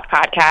We Fucked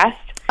podcast.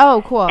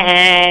 Oh, cool.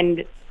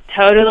 And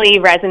totally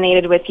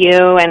resonated with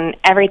you and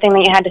everything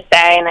that you had to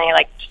say, and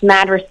I just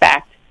mad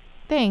respect.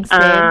 Thanks,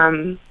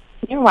 babe.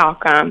 You're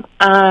welcome.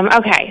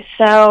 Okay,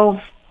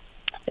 so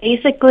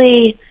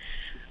basically,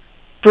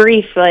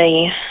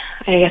 briefly,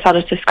 I guess I'll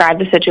just describe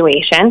the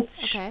situation.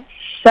 Okay.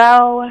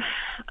 So,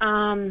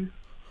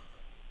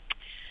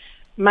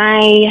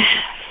 my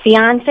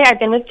fiance, I've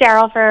been with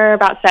Daryl for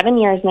about 7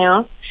 years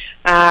now.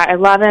 I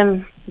love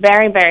him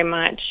very, very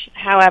much.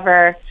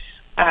 However,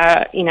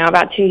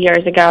 about 2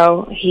 years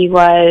ago, he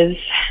was,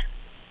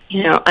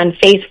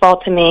 unfaithful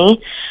to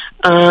me.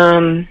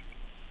 And,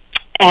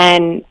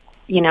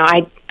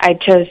 I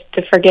chose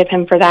to forgive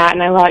him for that.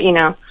 And I love,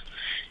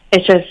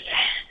 it's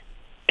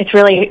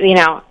really,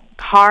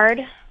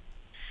 hard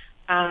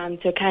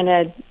to kind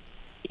of,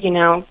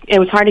 it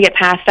was hard to get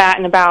past that.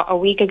 And about a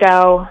week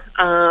ago,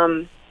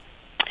 I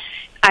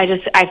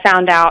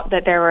found out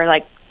that there were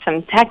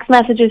some text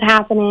messages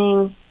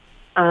happening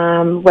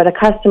with a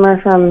customer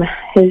from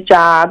his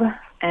job,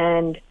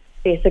 and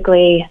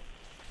basically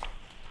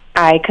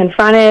I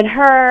confronted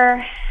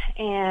her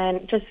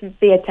and just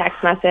via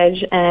text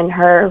message, and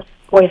her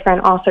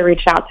boyfriend also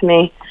reached out to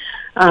me,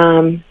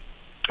 and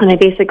I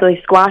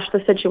basically squashed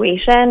the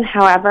situation.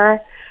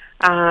 However,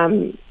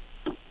 I'm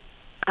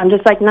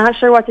just not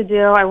sure what to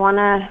do. I want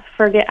to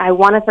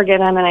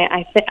forgive him, and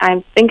I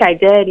think I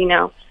did.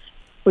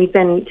 We've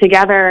been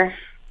together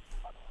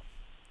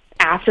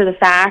after the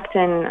fact,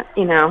 and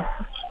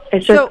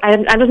it's just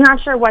I'm just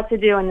not sure what to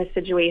do in this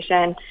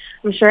situation.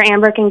 I'm sure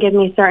Amber can give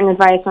me certain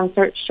advice. I'm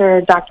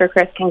sure Dr.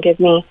 Chris can give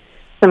me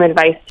some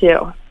advice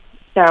too.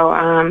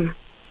 So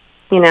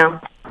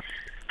just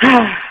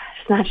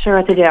not sure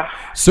what to do.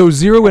 So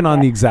zero in on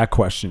the exact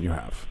question you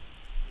have.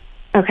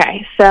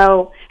 Okay,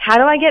 so how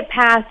do I get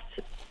past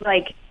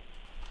the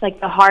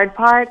hard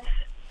parts,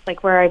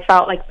 where I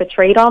felt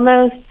betrayed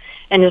almost,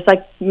 and just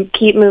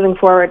keep moving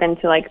forward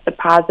into the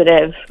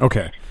positive.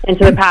 Okay.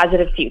 Into the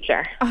positive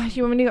future.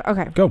 You want me to go?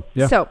 Okay. Go.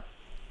 Yeah. So,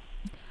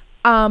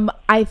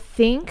 I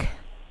think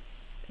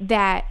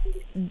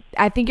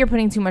you're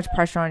putting too much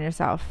pressure on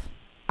yourself.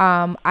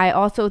 I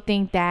also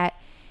think that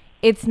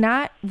it's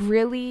not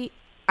really.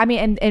 I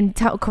mean, and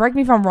correct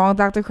me if I'm wrong,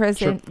 Dr. Chris.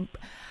 Sure. And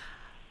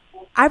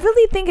I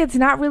really think it's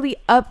not really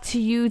up to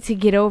you to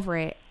get over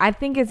it. I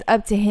think it's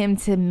up to him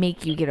to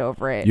make you get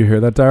over it. You hear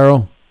that,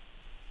 Daryl?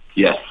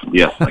 Yes,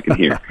 I can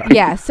hear.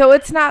 Yeah, so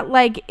it's not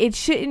you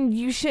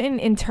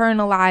shouldn't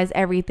internalize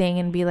everything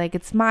and be like,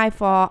 it's my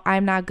fault,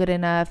 I'm not good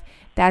enough,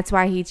 that's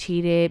why he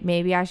cheated,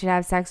 maybe I should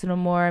have sex with him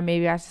more,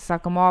 maybe I should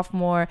suck him off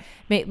more.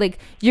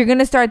 You're going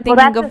to start thinking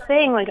that's the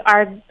thing,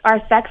 our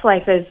sex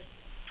life is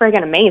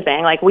friggin'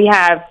 amazing. We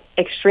have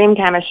extreme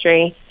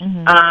chemistry.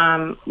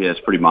 Mm-hmm. It's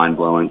pretty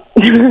mind-blowing.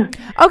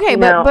 Okay,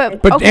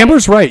 but okay.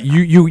 Amber's right.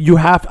 You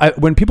have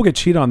when people get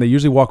cheated on, they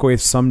usually walk away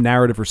with some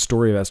narrative or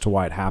story as to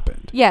why it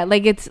happened. Yeah,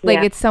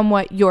 it's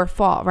somewhat your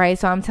fault, right?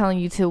 So I'm telling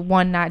you to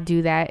not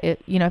do that. If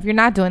you're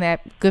not doing that,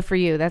 good for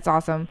you. That's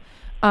awesome.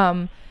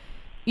 I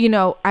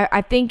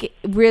think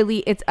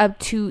really it's up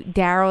to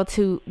Daryl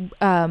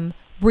to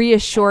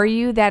reassure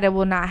you that it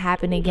will not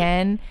happen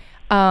again.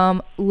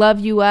 Love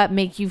you up,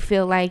 make you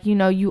feel like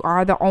you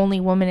are the only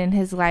woman in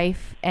his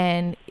life,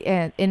 and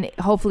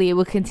hopefully it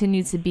will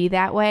continue to be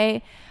that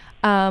way.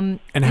 And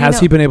has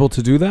he been able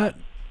to do that?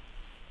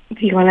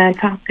 Do you want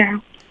to talk,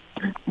 Daryl?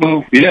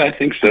 Well, yeah, I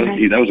think so.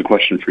 Okay. That was a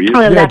question for you.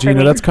 Yeah,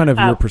 Gina, that's kind of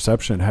your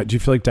perception. Do you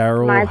feel like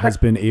Daryl has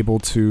been able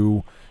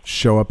to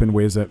show up in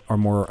ways that are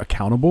more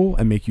accountable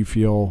and make you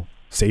feel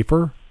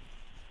safer?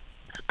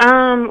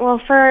 Well,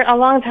 for a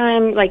long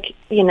time,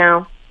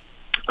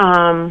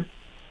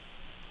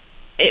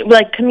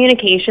 like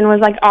communication was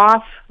like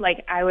off.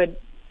 Like I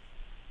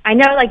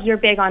know like you're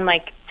big on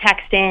like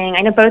texting.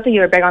 I know both of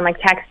you are big on like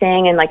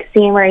texting and like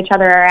seeing where each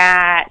other are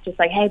at. Just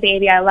like, hey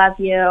baby, I love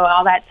you,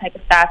 all that type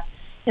of stuff.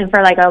 And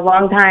for like a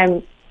long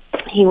time,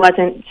 he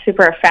wasn't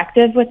super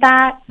effective with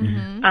that.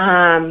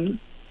 And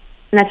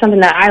that's something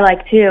that I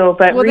like too.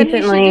 But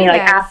recently,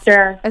 like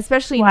after,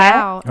 especially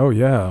now,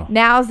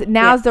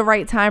 now's the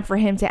right time for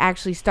him to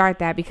actually start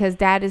that, because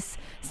that is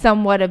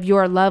somewhat of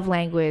your love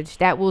language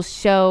that will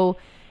show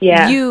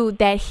you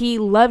that he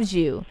loves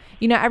you.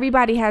 You know,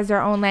 everybody has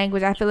their own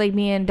language. I feel like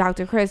me and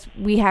Dr. Chris,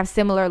 we have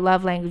similar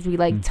love language. We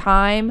like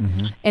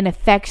time and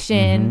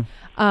affection.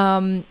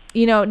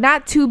 You know,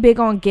 not too big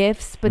on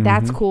gifts, but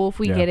that's cool if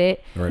we get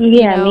it. Right.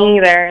 Yeah, me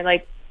either.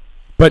 Like,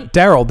 but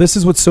Daryl, this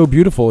is what's so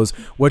beautiful is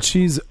what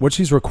she's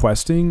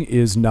requesting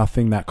is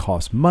nothing that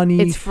costs money.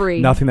 It's free.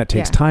 Nothing that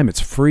takes time. It's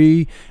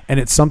free. And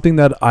it's something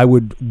that I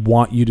would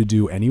want you to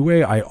do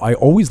anyway. I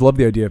always love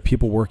the idea of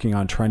people working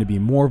on trying to be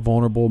more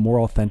vulnerable, more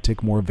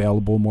authentic, more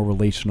available, more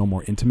relational,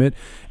 more intimate.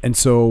 And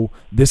so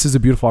this is a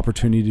beautiful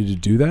opportunity to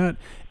do that.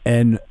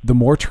 And the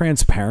more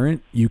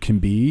transparent you can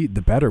be,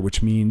 the better,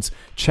 which means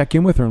check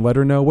in with her and let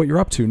her know what you're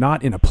up to,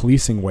 not in a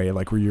policing way,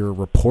 like where you're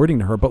reporting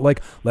to her, but like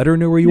let her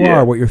know where you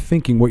are, what you're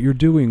thinking, what you're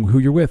doing, who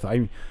you're with.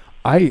 I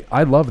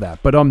love that.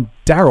 But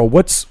Daryl,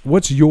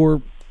 what's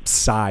your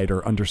side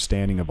or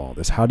understanding of all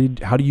this? How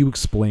do you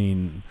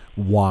explain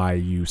why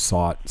you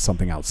sought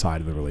something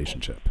outside of the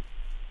relationship?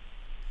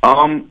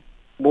 Well,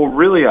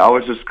 really, I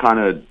was just kind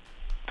of,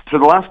 for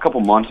the last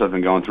couple months, I've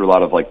been going through a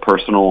lot of like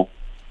personal,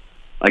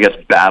 I guess,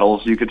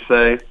 battles, you could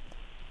say,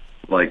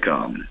 like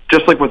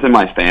just like within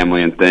my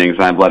family and things.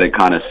 I've let it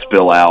kind of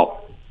spill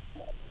out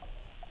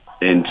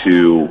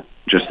into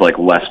just like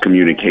less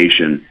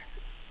communication,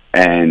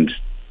 and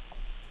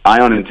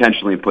I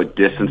unintentionally put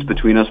distance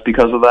between us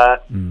because of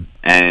that.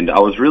 And I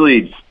was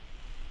really,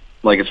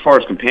 like, as far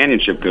as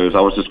companionship goes, I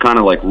was just kind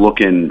of like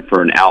looking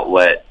for an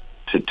outlet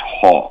to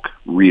talk,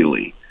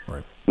 really.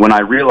 Right. When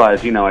I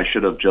realized, you know, I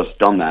should have just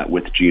done that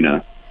with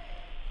Gina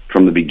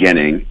from the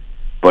beginning.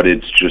 But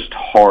it's just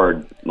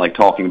hard, like,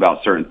 talking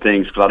about certain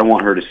things because I don't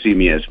want her to see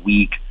me as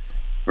weak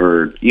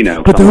or, you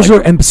know. But those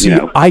are, and see,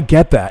 I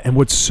get that. And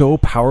what's so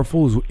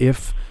powerful is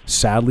if,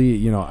 sadly,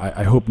 you know,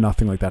 I hope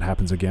nothing like that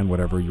happens again,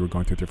 whatever you were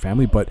going through with your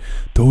family, but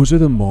those are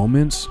the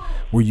moments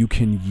where you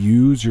can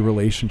use your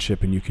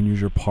relationship and you can use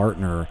your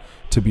partner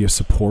to be a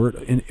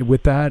support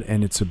with that.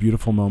 And it's a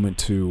beautiful moment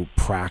to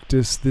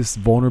practice this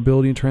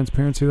vulnerability and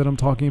transparency that I'm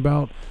talking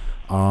about.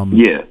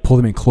 Pull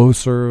them in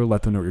closer,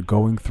 let them know what you're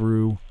going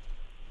through.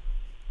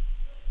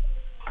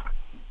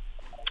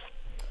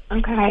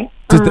 Okay.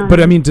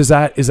 But I mean, is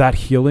that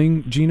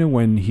healing, Gina,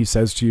 when he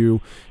says to you,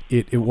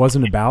 it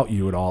wasn't about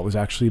you at all. It was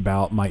actually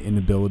about my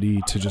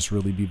inability to just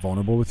really be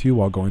vulnerable with you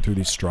while going through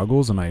these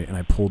struggles. And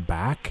I pulled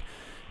back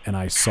and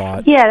I saw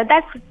it. Yeah,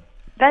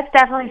 that's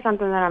definitely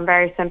something that I'm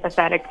very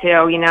sympathetic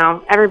to. You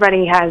know,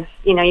 everybody has,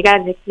 you know, you got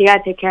to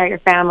take care of your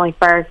family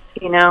first,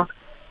 you know,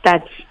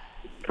 that's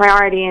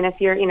priority. And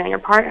if you're, you know, your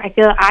partner, I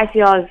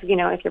feel as, you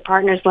know, if your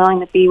partner's willing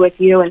to be with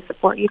you and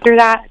support you through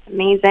that, it's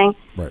amazing.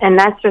 Right. And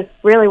that's just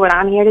really what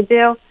I'm here to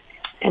do.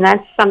 And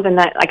that's something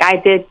that, like, I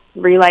did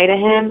relay to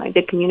him. I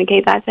did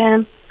communicate that to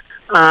him.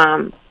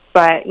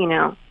 But, you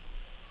know,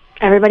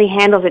 everybody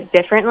handles it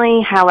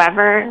differently.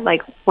 However,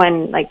 like,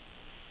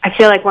 I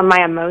feel like when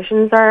my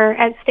emotions are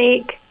at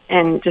stake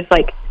and just,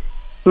 like,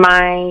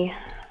 my,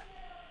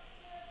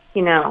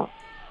 you know,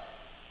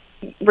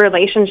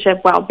 relationship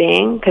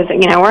well-being, because,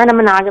 you know, we're in a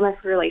monogamous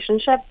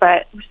relationship,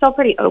 but we're still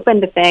pretty open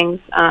to things.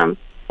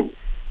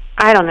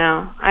 I don't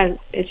know.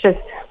 It's just,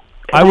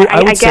 I would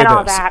get say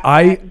all this. that.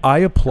 I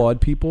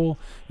applaud people.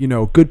 You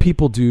know, good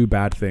people do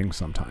bad things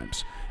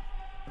sometimes.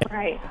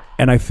 Right.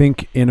 And I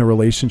think in a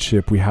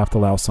relationship, we have to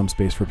allow some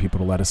space for people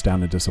to let us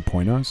down and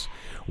disappoint us.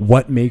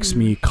 What makes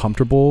me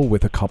comfortable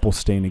with a couple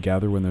staying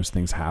together when those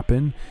things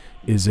happen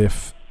is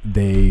if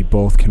they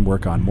both can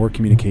work on more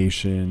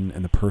communication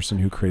and the person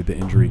who created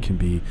the injury can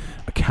be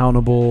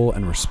accountable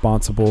and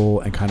responsible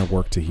and kind of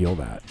work to heal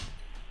that.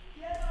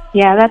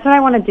 Yeah, that's what I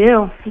want to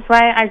do. That's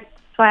why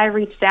I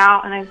reached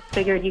out, and I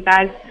figured you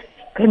guys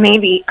could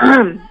maybe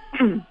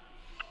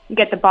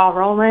get the ball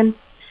rolling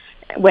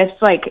with,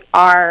 like,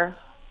 our,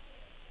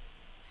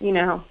 you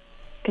know,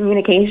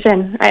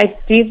 communication.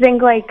 Do you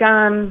think like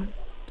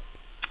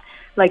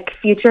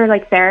future,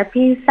 like,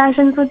 therapy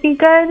sessions would be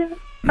good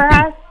for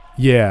us?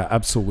 Yeah,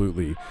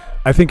 absolutely.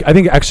 I think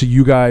actually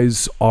you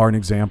guys are an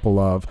example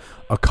of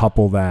a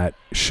couple that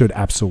should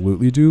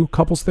absolutely do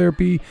couples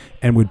therapy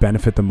and would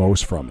benefit the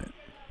most from it.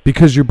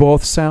 Because you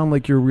both sound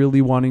like you're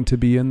really wanting to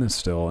be in this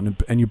still,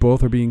 and you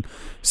both are being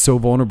so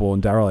vulnerable.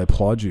 And Daryl, I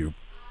applaud you.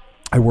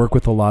 I work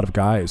with a lot of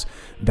guys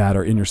that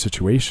are in your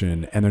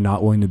situation and they're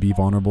not willing to be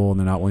vulnerable and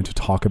they're not willing to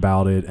talk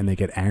about it, and they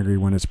get angry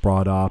when it's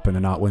brought up and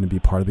they're not willing to be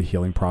part of the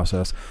healing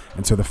process.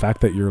 And so the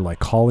fact that you're, like,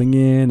 calling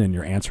in and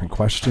you're answering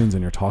questions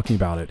and you're talking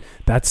about it,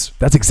 that's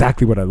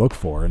exactly what I look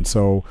for. And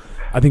so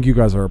I think you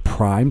guys are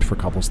primed for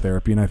couples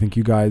therapy, and I think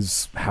you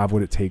guys have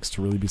what it takes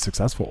to really be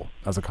successful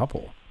as a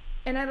couple.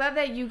 And I love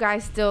that you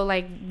guys still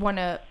like want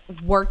to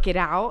work it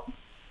out,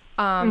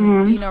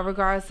 Mm-hmm. you know,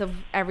 regardless of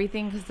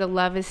everything, because the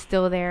love is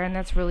still there, and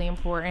that's really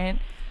important.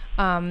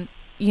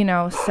 You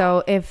know,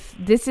 so if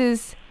this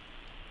is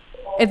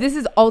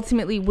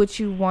ultimately what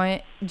you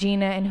want,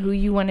 Gina, and who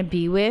you want to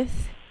be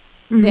with,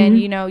 then,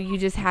 you know, you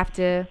just have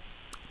to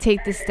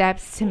take the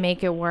steps to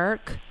make it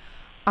work.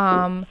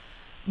 My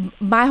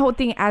whole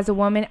thing as a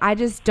woman, I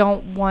just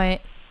don't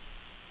want,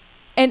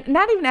 and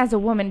not even as a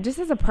woman, just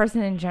as a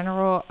person in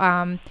general,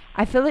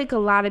 I feel like a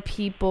lot of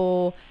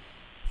people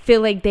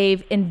feel like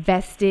they've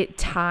invested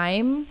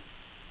time,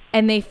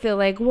 and they feel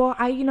like, well,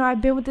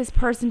 I've been with this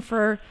person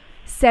for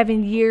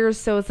 7 years,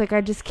 so it's like I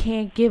just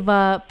can't give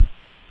up.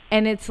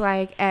 And it's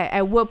like,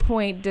 at what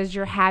point does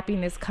your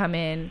happiness come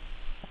in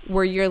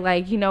where you're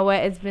like, you know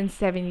what, it's been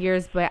 7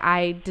 years, but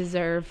I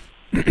deserve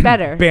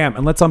better. Bam.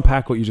 And let's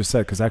unpack what you just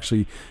said, because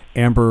actually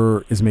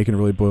Amber is making a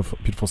really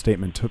beautiful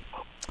statement to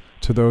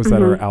those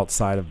that are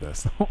outside of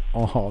this.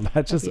 Oh,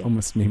 that just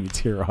almost made me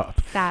tear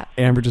up. Stop.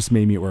 Amber just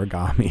made me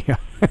origami.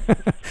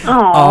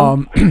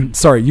 Oh.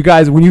 Sorry, you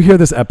guys, when you hear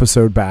this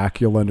episode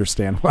back, you'll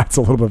understand why it's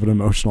a little bit of an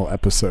emotional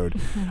episode.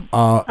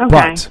 Okay.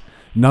 But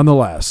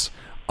nonetheless,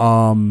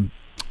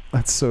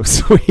 that's so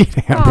sweet,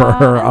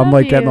 Amber. Aw, I'm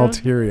like getting all you.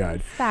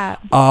 teary-eyed.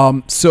 Stop.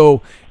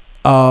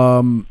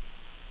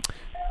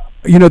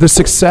 You know, the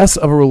success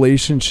of a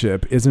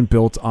relationship isn't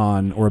built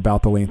on or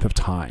about the length of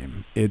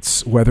time.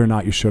 It's whether or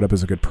not you showed up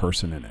as a good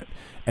person in it.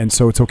 And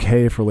so it's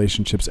okay if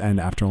relationships end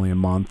after only a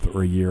month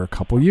or a year, a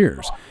couple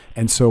years.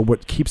 And so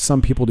what keeps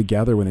some people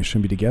together when they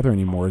shouldn't be together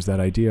anymore is that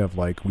idea of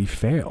like, we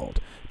failed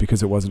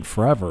because it wasn't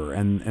forever.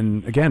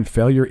 And again,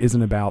 failure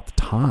isn't about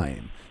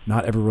time.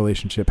 Not every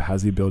relationship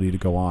has the ability to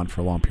go on for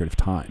a long period of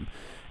time.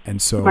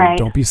 And so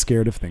don't be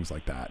scared of things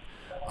like that.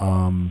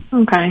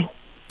 Okay.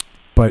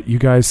 But you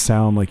guys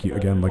sound like you,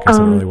 again, like I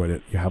said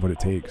earlier, you have what it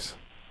takes.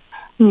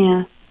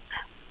 Yeah.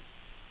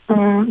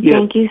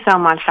 Thank you so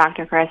much,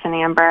 Dr. Chris and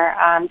Amber.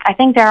 I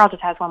think Daryl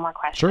just has one more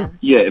question. Sure.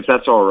 Yeah, if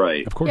that's all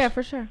right. Of course. Yeah,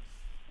 for sure.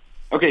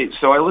 Okay,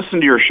 so I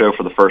listened to your show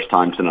for the first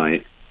time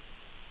tonight,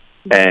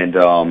 and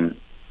I don't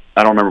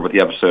remember what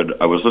the episode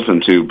I was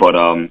listening to, but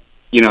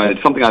you know,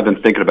 it's something I've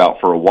been thinking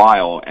about for a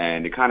while,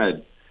 and it kind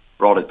of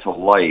brought it to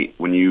light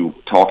when you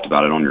talked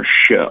about it on your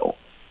show.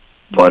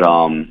 But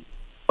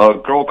a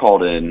girl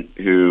called in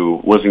who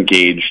was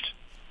engaged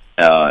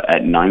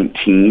at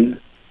 19,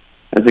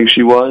 I think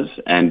she was,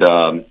 and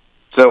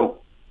so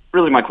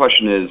really my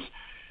question is,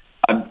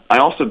 I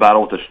also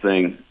battle with this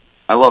thing.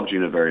 I love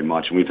Gina very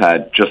much, and we've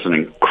had just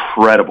an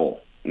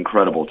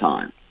incredible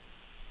time.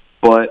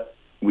 But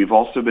we've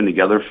also been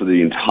together for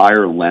the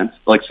entire length,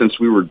 like since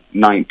we were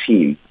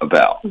 19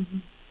 about.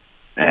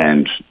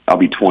 And I'll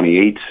be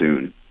 28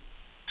 soon.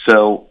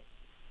 So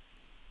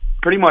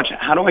pretty much,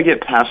 how do I get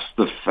past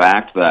the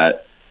fact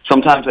that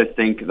sometimes I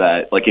think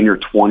that, like, in your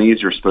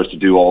 20s, you're supposed to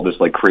do all this,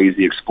 like,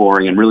 crazy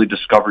exploring and really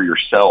discover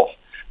yourself,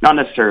 not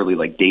necessarily,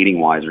 like,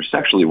 dating-wise or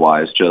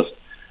sexually-wise, just,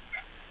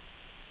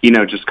 you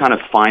know, just kind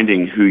of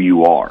finding who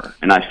you are.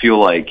 And I feel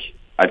like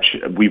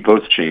we've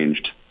both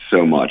changed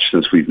so much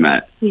since we've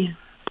met. Yeah.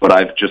 But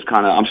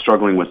I'm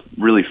struggling with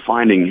really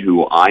finding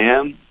who I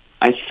am,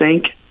 I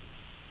think,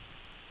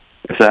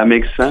 if that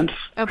makes sense.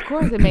 Of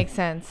course it makes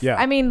sense. Yeah.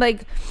 I mean,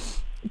 like,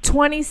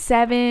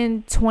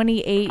 27,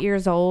 28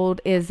 years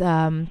old is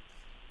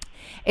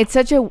it's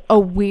such a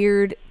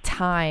weird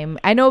time.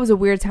 I know it was a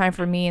weird time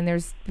for me, and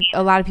there's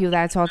a lot of people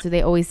that I talk to,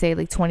 they always say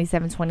like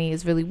 27, 28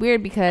 is really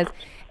weird because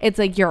it's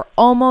like you're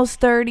almost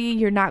 30,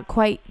 you're not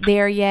quite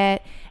there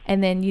yet.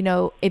 And then, you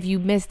know, if you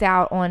missed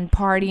out on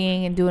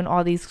partying and doing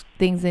all these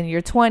things in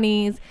your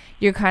 20s,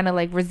 you're kind of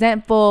like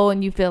resentful,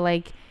 and you feel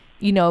like,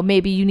 you know,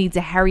 maybe you need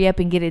to hurry up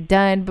and get it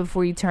done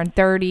before you turn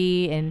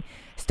 30 and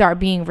start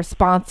being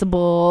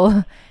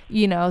responsible,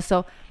 you know.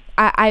 So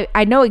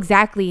I know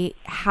exactly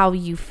how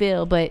you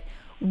feel, but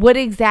what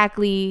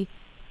exactly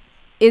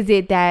is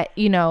it that,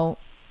 you know,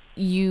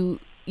 you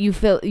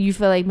feel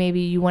like maybe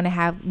you want to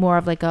have more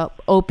of like a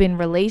open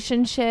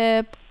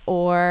relationship,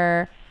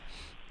 or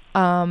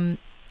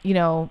you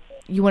know,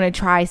 you want to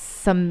try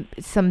some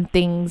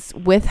things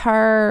with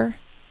her?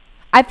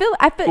 I feel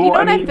you know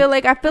what I feel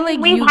like? I feel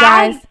like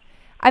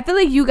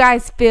you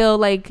guys feel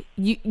like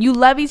you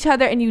love each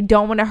other and you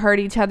don't want to hurt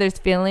each other's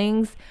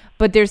feelings,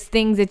 but there's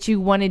things that you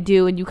want to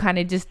do and you kind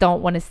of just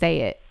don't want to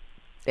say it.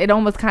 It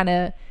almost kind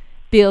of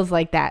feels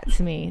like that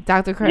to me.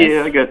 Dr. Chris?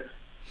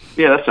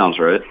 Yeah, that sounds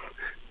right.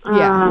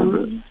 Yeah.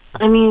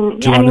 I mean,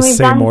 Do you want to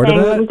say more to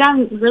that? We've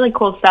done really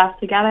cool stuff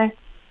together.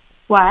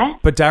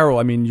 What? But Daryl,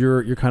 I mean,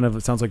 you're kind of,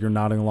 it sounds like you're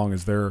nodding along.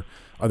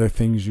 Are there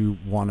things you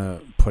want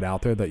to put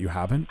out there that you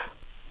haven't?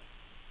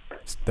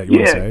 That you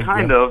want to say?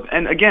 Kind of.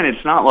 And again,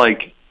 it's not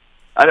like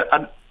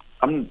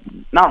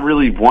I'm not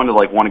really one to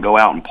like want to go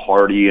out and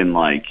party and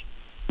like,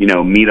 you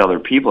know, meet other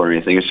people or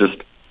anything. It's just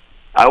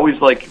I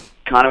always like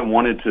kind of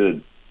wanted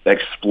to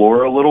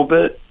explore a little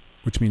bit.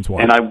 Which means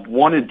what? And I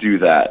want to do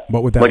that.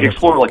 What would that like look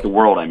explore like? like the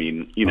world? I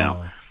mean, you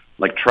know,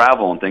 like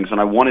travel and things. And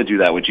I want to do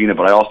that with Gina,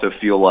 but I also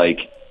feel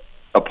like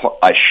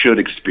I should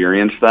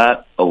experience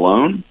that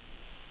alone.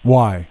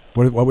 Why?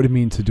 What would it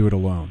mean to do it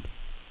alone?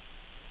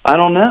 I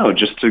don't know.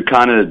 Just to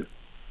kind of,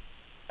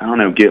 I don't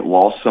know, get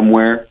lost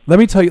somewhere. Let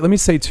me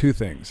say two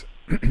things.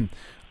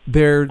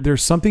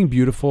 There's something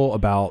beautiful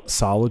about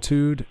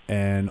solitude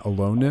and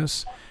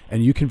aloneness,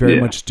 and you can very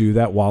much do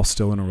that while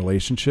still in a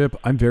relationship.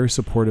 I'm very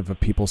supportive of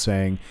people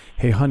saying,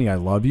 hey, honey, I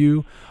love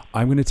you.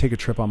 I'm going to take a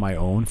trip on my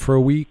own for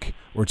a week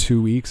or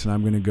 2 weeks, and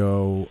I'm going to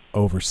go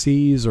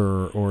overseas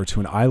or to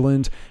an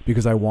island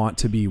because I want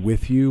to be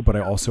with you, but I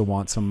also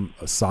want some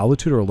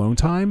solitude or alone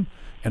time.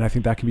 And I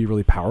think that can be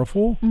really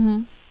powerful.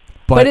 Mm-hmm.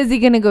 But is he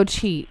going to go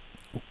cheat?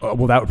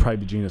 Well, that would probably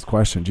be Gina's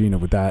question. Gina,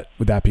 would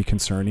that be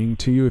concerning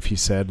to you if he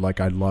said,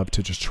 like, I'd love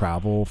to just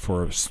travel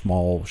for a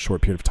small,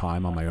 short period of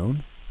time on my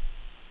own?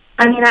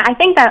 I mean, I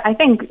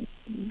think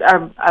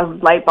a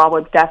light bulb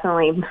would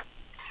definitely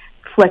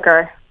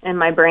flicker in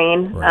my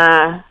brain.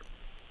 Right.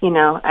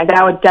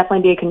 That would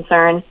definitely be a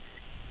concern.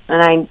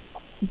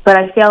 But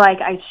I feel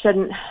like I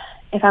shouldn't,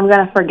 if I'm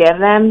going to forgive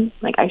them,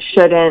 like I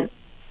shouldn't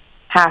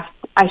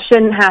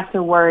have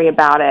to worry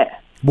about it.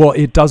 Well,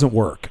 it doesn't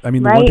work. I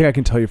mean, the right? one thing I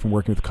can tell you from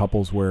working with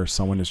couples where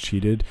someone has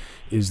cheated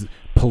is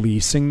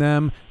policing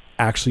them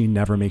actually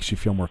never makes you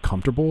feel more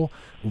comfortable.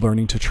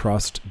 Learning to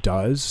trust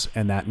does,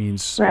 and that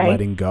means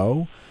letting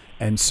go.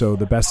 And so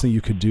the best thing you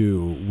could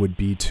do would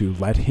be to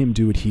let him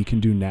do what he can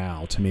do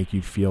now to make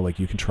you feel like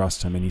you can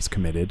trust him and he's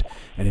committed.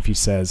 And if he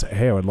says,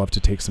 hey, I would love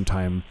to take some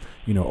time,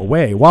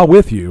 away while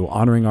with you,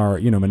 honoring our,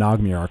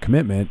 monogamy or our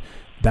commitment,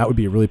 that would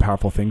be a really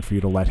powerful thing for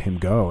you to let him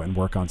go and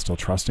work on still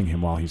trusting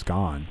him while he's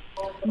gone.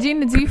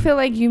 Gina, do you feel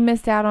like you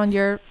missed out on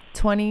your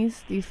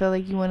 20s? Do you feel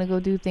like you want to go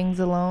do things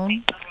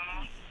alone?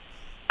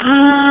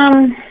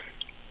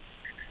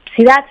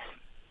 See, that's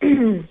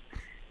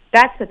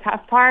the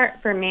tough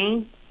part for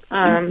me.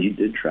 You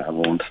did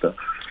travel and stuff.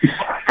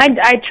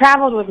 I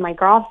traveled with my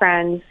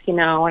girlfriends, when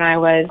I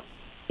was,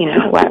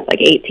 like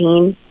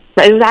 18.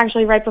 But it was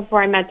actually right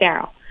before I met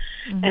Daryl.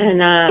 Mm-hmm.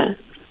 And,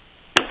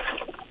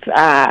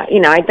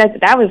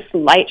 that was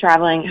light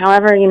traveling.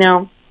 However,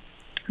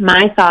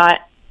 my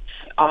thoughts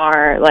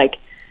are like,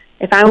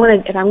 if I'm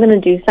going to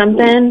do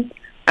something,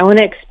 I want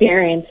to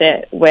experience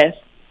it with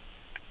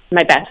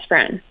my best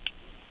friend.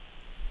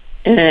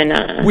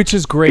 And which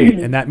is great,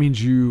 and that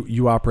means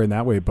you operate in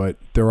that way. But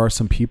there are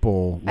some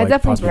people like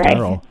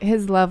Daryl.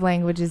 His love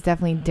language is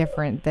definitely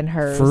different than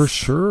hers, for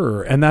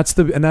sure. And that's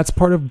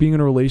part of being in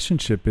a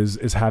relationship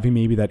is having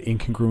maybe that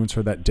incongruence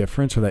or that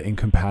difference or that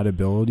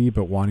incompatibility,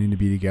 but wanting to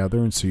be together.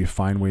 And so you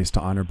find ways to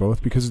honor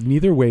both, because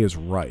neither way is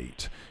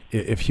right.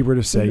 If he were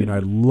to say,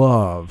 I'd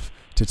love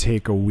to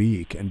take a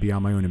week and be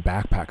on my own and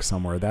backpack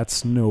somewhere,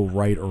 that's no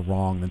right or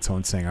wrong than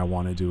someone saying I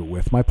want to do it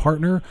with my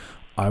partner.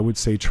 I would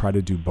say try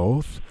to do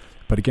both.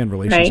 But again,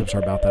 relationships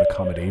are about that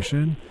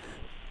accommodation.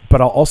 But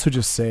I'll also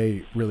just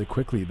say really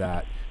quickly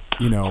that,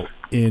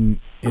 in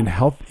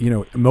health,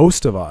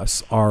 most of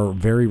us are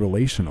very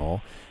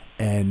relational.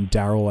 And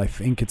Daryl, I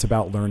think it's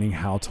about learning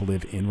how to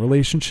live in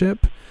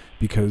relationship,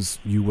 because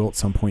you will at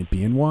some point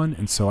be in one.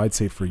 And so I'd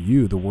say for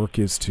you, the work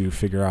is to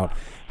figure out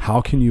how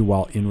can you,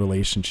 while in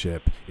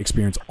relationship,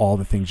 experience all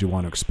the things you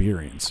want to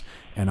experience.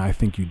 And I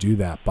think you do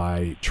that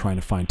by trying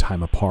to find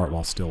time apart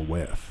while still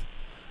with.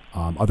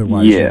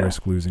 Otherwise, you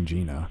risk losing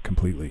Gina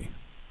completely.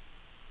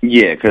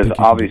 Yeah, because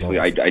obviously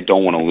I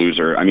don't want to lose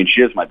her. I mean, she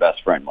is my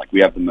best friend. Like,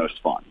 we have the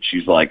most fun.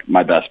 She's like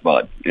my best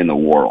bud in the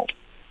world.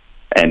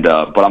 And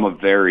but I'm a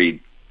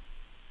very,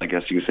 I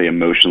guess you could say,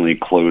 emotionally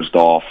closed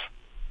off.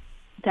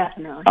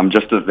 Definitely. I'm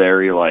just a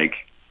very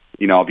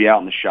I'll be out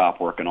in the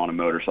shop working on a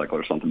motorcycle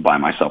or something by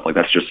myself. Like,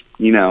 that's just,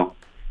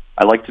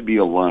 I like to be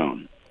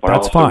alone. But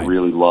that's I also fine.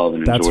 really love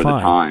and enjoy the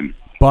time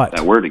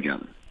that we're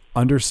together.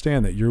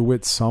 Understand that you're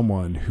with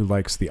someone who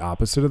likes the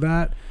opposite of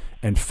that,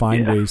 and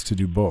find ways to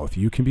do both.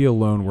 You can be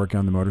alone working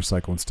on the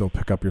motorcycle and still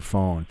pick up your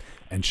phone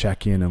and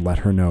check in and let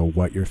her know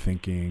what you're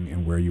thinking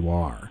and where you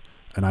are.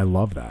 And I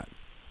love that.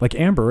 Like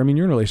Amber, I mean,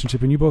 you're in a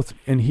relationship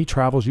and he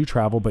travels, you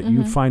travel, but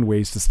you find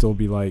ways to still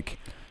be like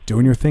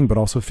doing your thing, but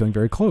also feeling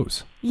very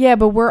close. Yeah,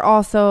 but we're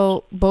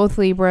also both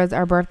Libras.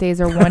 Our birthdays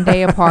are one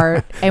day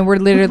apart, and we're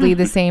literally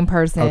the same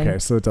person. Okay,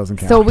 so it doesn't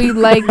count. So we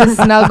like to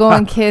snuggle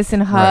and kiss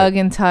and hug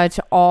and touch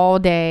all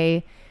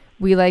day.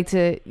 We like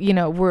to,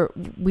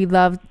 we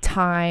love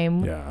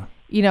time. Yeah.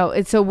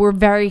 So we're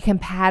very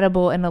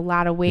compatible in a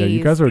lot of ways. Yeah,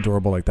 you guys are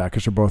adorable like that,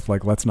 because you're both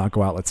like, let's not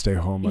go out, let's stay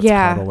home, let's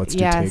cuddle, let's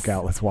do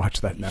takeout, let's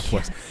watch that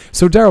Netflix. Yeah.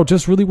 So Daryl,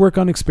 just really work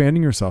on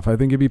expanding yourself. I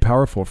think it'd be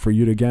powerful for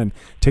you to, again,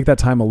 take that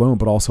time alone,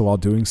 but also while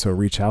doing so,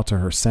 reach out to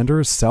her. Send her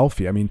a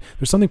selfie. I mean,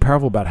 there's something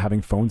powerful about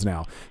having phones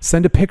now.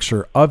 Send a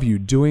picture of you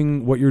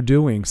doing what you're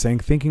doing,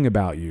 thinking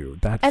about you.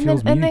 That feels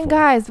meaningful. And then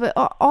guys, but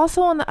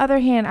also on the other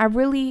hand, I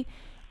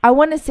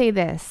want to say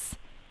this.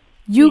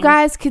 You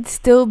guys could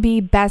still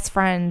be best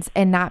friends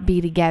and not be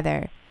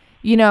together.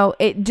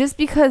 It just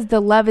because the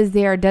love is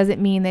there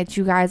doesn't mean that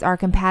you guys are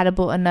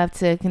compatible enough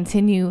to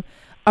continue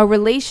a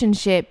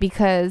relationship,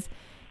 because,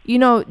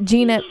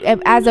 Gina,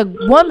 as a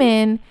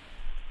woman,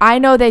 I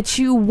know that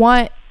you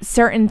want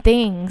certain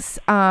things,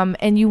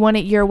 and you want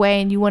it your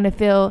way, and you want to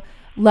feel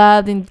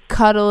loved and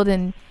cuddled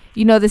and,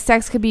 you know, the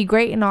sex could be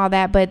great and all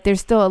that, but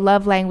there's still a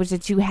love language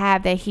that you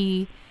have that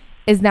he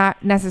is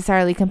not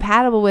necessarily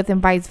compatible with,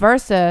 and vice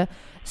versa.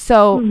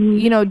 So,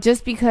 you know,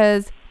 just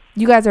because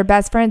you guys are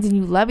best friends and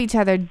you love each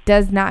other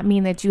does not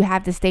mean that you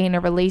have to stay in a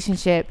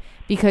relationship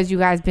because you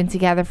guys been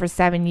together for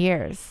 7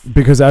 years.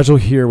 Because as you'll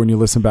hear when you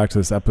listen back to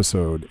this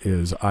episode,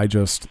 is I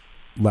just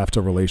left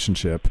a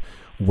relationship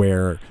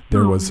where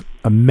there was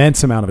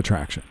immense amount of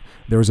attraction.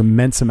 There was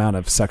immense amount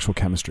of sexual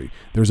chemistry.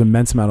 There was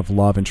immense amount of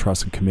love and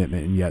trust and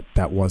commitment, and yet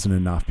that wasn't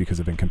enough because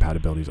of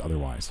incompatibilities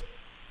otherwise.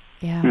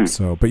 Yeah.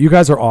 So, but you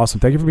guys are awesome.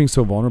 Thank you for being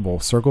so vulnerable.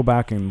 Circle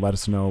back and let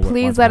us know.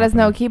 Please let us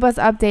know. Keep us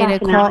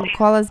updated.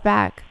 Call us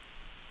back.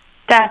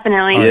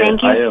 Definitely.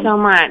 Thank you so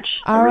much.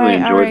 All I really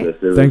right.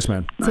 enjoyed this. Thanks,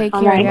 man. Take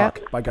care.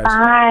 Yep. Bye, guys.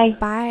 Bye.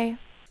 Bye.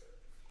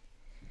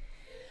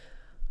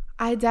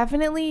 I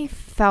definitely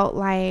felt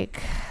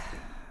like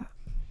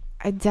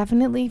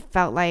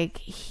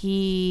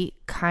he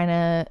kind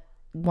of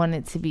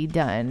wanted to be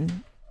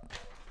done.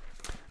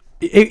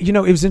 It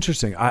was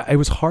interesting. It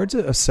was hard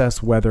to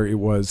assess whether it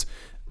was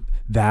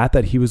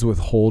that he was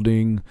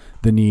withholding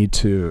the need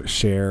to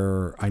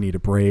share, I need a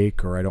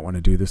break, or I don't want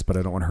to do this, but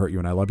I don't want to hurt you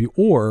and I love you,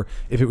 or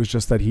if it was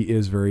just that he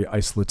is very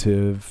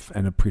isolative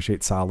and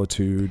appreciates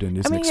solitude and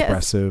isn't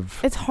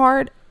expressive. It's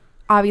hard,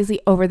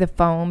 obviously, over the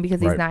phone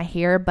because he's not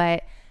here,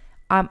 but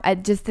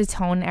just the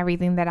tone,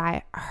 everything that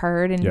I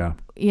heard, and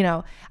you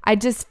know, I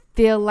just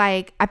feel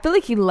like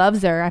he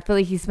loves her. I feel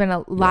like he spent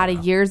a lot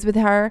of years with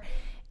her,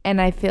 and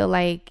I feel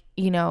like,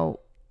 you know,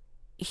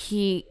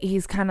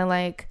 he's kind of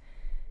like,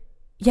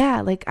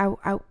 like I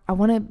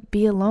want to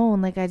be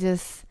alone. Like I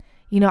just,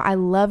 you know, I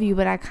love you,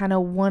 but I kind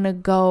of want to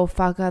go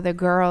fuck other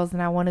girls,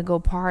 and I want to go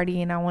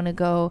party, and I want to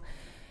go,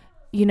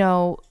 you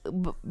know,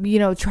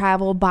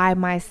 travel by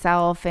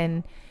myself.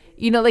 And,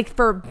 you know, like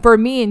for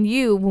me and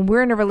you, when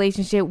we're in a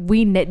relationship,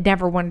 we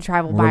never want to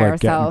travel by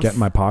ourselves. Get in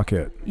my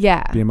pocket.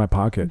 Yeah. Be in my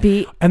pocket.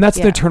 And that's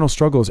the eternal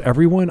struggle, is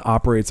everyone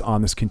operates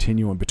on this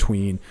continuum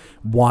between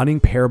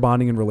wanting pair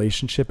bonding in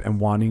relationship and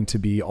wanting to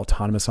be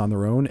autonomous on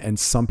their own. And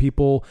some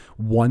people,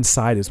 one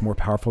side is more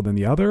powerful than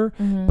the other,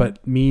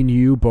 but me and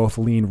you both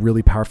lean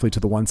really powerfully to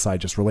the one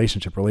side, just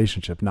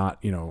relationship, not,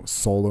 you know,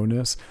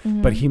 soloness,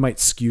 but he might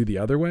skew the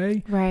other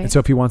way. Right. And so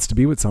if he wants to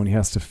be with someone, he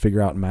has to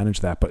figure out and manage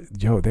that. But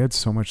they had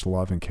so much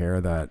love and care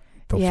that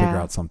they'll figure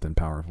out something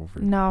powerful for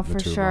for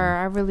sure.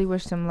 I really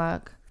wish them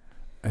luck.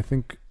 I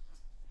think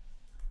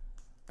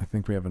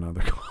we have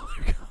another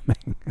caller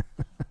coming.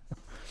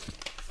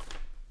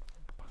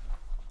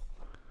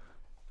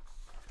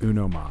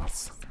 Un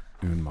mas,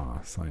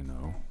 I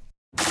know.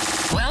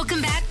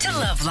 Welcome back to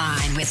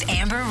Loveline with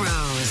Amber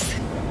Rose.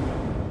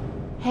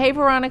 Hey,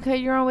 Veronica,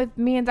 you're on with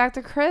me and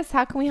Dr. Chris.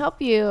 How can we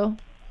help you?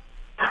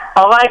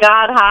 Oh my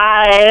God,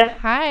 hi.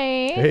 Hi.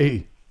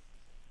 Hey.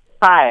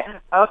 Hi.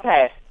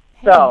 Okay.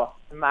 Hey. So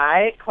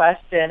my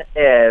question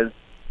is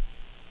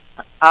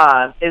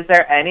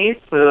there any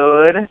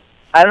food?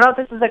 I don't know if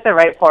this is like the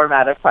right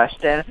format of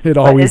question. It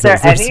always is.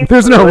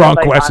 There's no wrong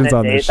questions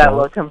on this show. That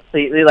will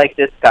completely like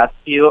disgust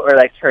you or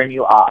like turn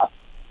you off.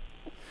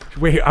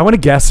 Wait, I want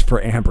to guess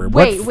for Amber.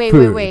 Wait.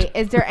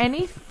 Is there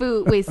any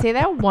food? Wait, say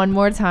that one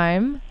more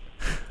time.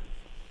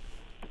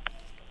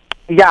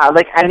 Yeah,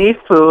 like any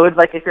food,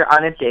 like if you're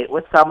on a date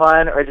with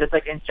someone or just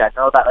like in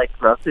general that like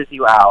grosses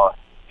you out.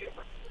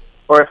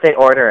 Or if they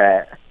order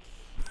it.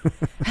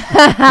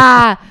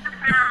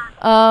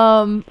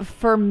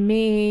 For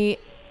me,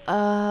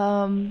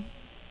 I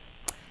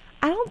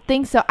don't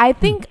think so. I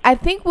think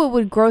what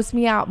would gross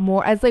me out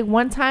more is like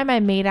one time I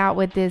made out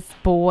with this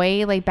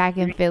boy like back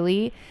in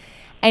Philly,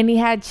 and he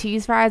had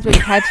cheese fries with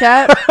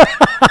ketchup.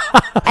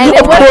 And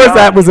of course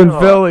that was in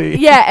Philly.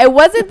 Yeah, it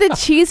wasn't the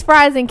cheese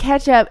fries and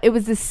ketchup. It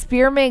was the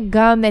spearmint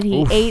gum that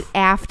he ate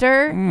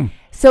after.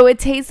 So it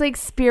tastes like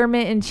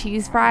spearmint and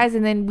cheese fries,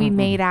 and then we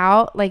made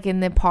out like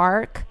in the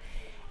park.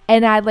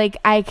 And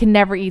I can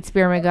never eat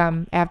spearmint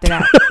gum after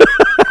that.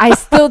 I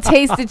still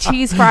taste the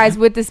cheese fries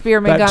with the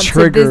spearmint gum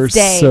to this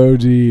day. So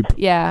deep.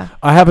 Yeah.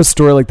 I have a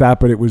story like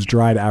that, but it was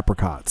dried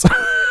apricots.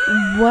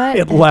 What?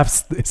 It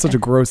left such a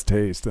gross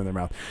taste in their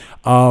mouth.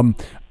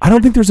 I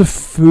don't think there's a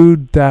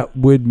food that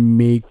would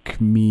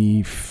make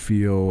me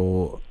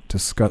feel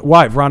disgusted.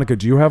 Why, Veronica,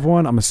 do you have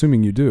one? I'm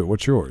assuming you do.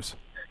 What's yours?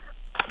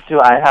 Do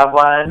I have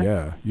one?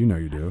 Yeah, you know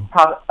you do.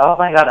 Oh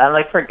my God, I'm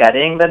like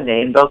forgetting the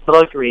name. Those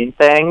little green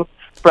things.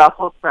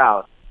 Brussels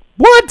sprouts.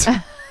 What?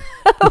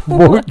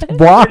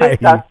 Why?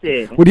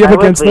 Disgusting. What do you have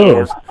against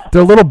those?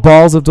 They're little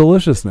balls of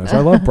deliciousness. I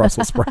love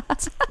Brussels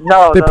sprouts.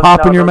 No, they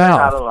pop in your those mouth.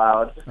 Are not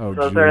allowed. Oh,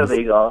 those are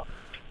illegal.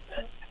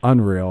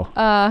 Unreal.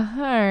 All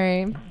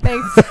right.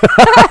 Thanks.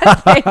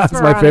 That's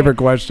my favorite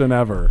question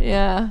ever.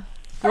 Yeah.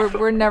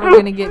 We're never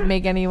going to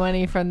make any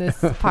money from this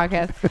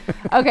podcast.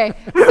 Okay.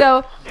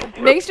 So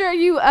make sure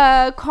you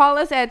call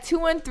us at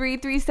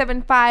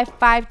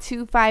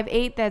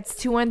 213-375-5258. That's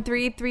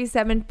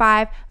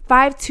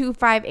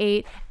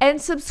 213-375-5258.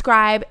 And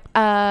subscribe.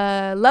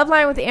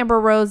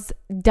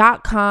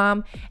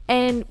 LoveLineWithAmberRose.com.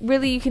 And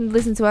really, you can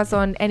listen to us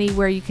on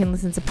anywhere you can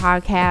listen to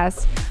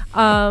podcasts.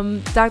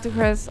 Dr.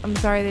 Chris, I'm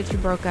sorry that you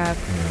broke up.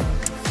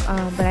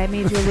 but I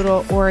made you a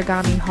little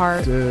origami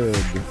heart. Dude.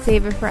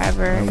 Save it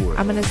forever. I would.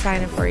 I'm going to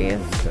sign it for you.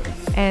 Okay.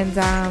 And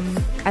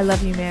I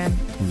love you, man.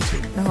 Me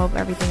too. I hope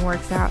everything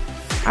works out.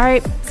 All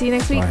right. See you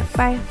next week.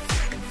 Bye. Bye.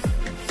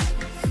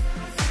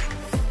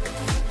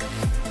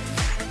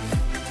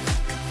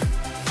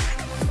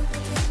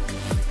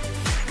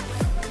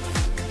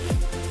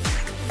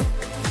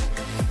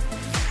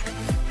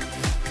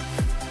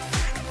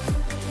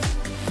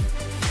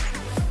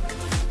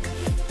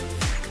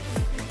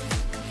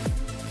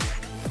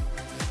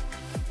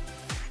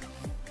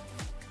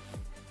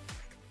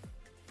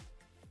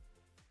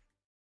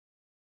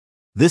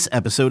 This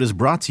episode is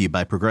brought to you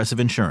by Progressive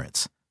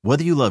Insurance.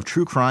 Whether you love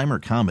true crime or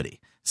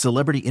comedy,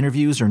 celebrity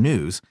interviews or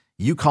news,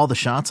 you call the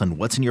shots on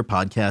what's in your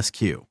podcast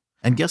queue.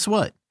 And guess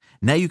what?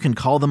 Now you can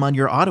call them on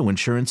your auto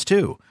insurance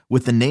too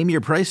with the Name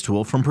Your Price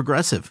tool from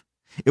Progressive.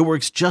 It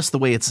works just the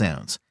way it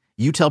sounds.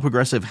 You tell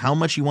Progressive how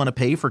much you want to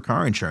pay for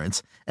car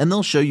insurance, and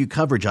they'll show you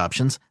coverage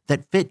options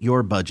that fit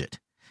your budget.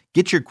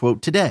 Get your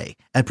quote today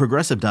at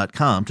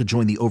Progressive.com to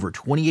join the over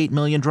 28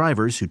 million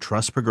drivers who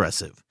trust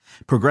Progressive.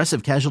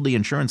 Progressive Casualty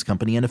Insurance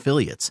Company and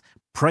Affiliates.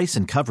 Price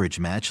and coverage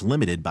match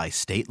limited by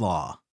state law.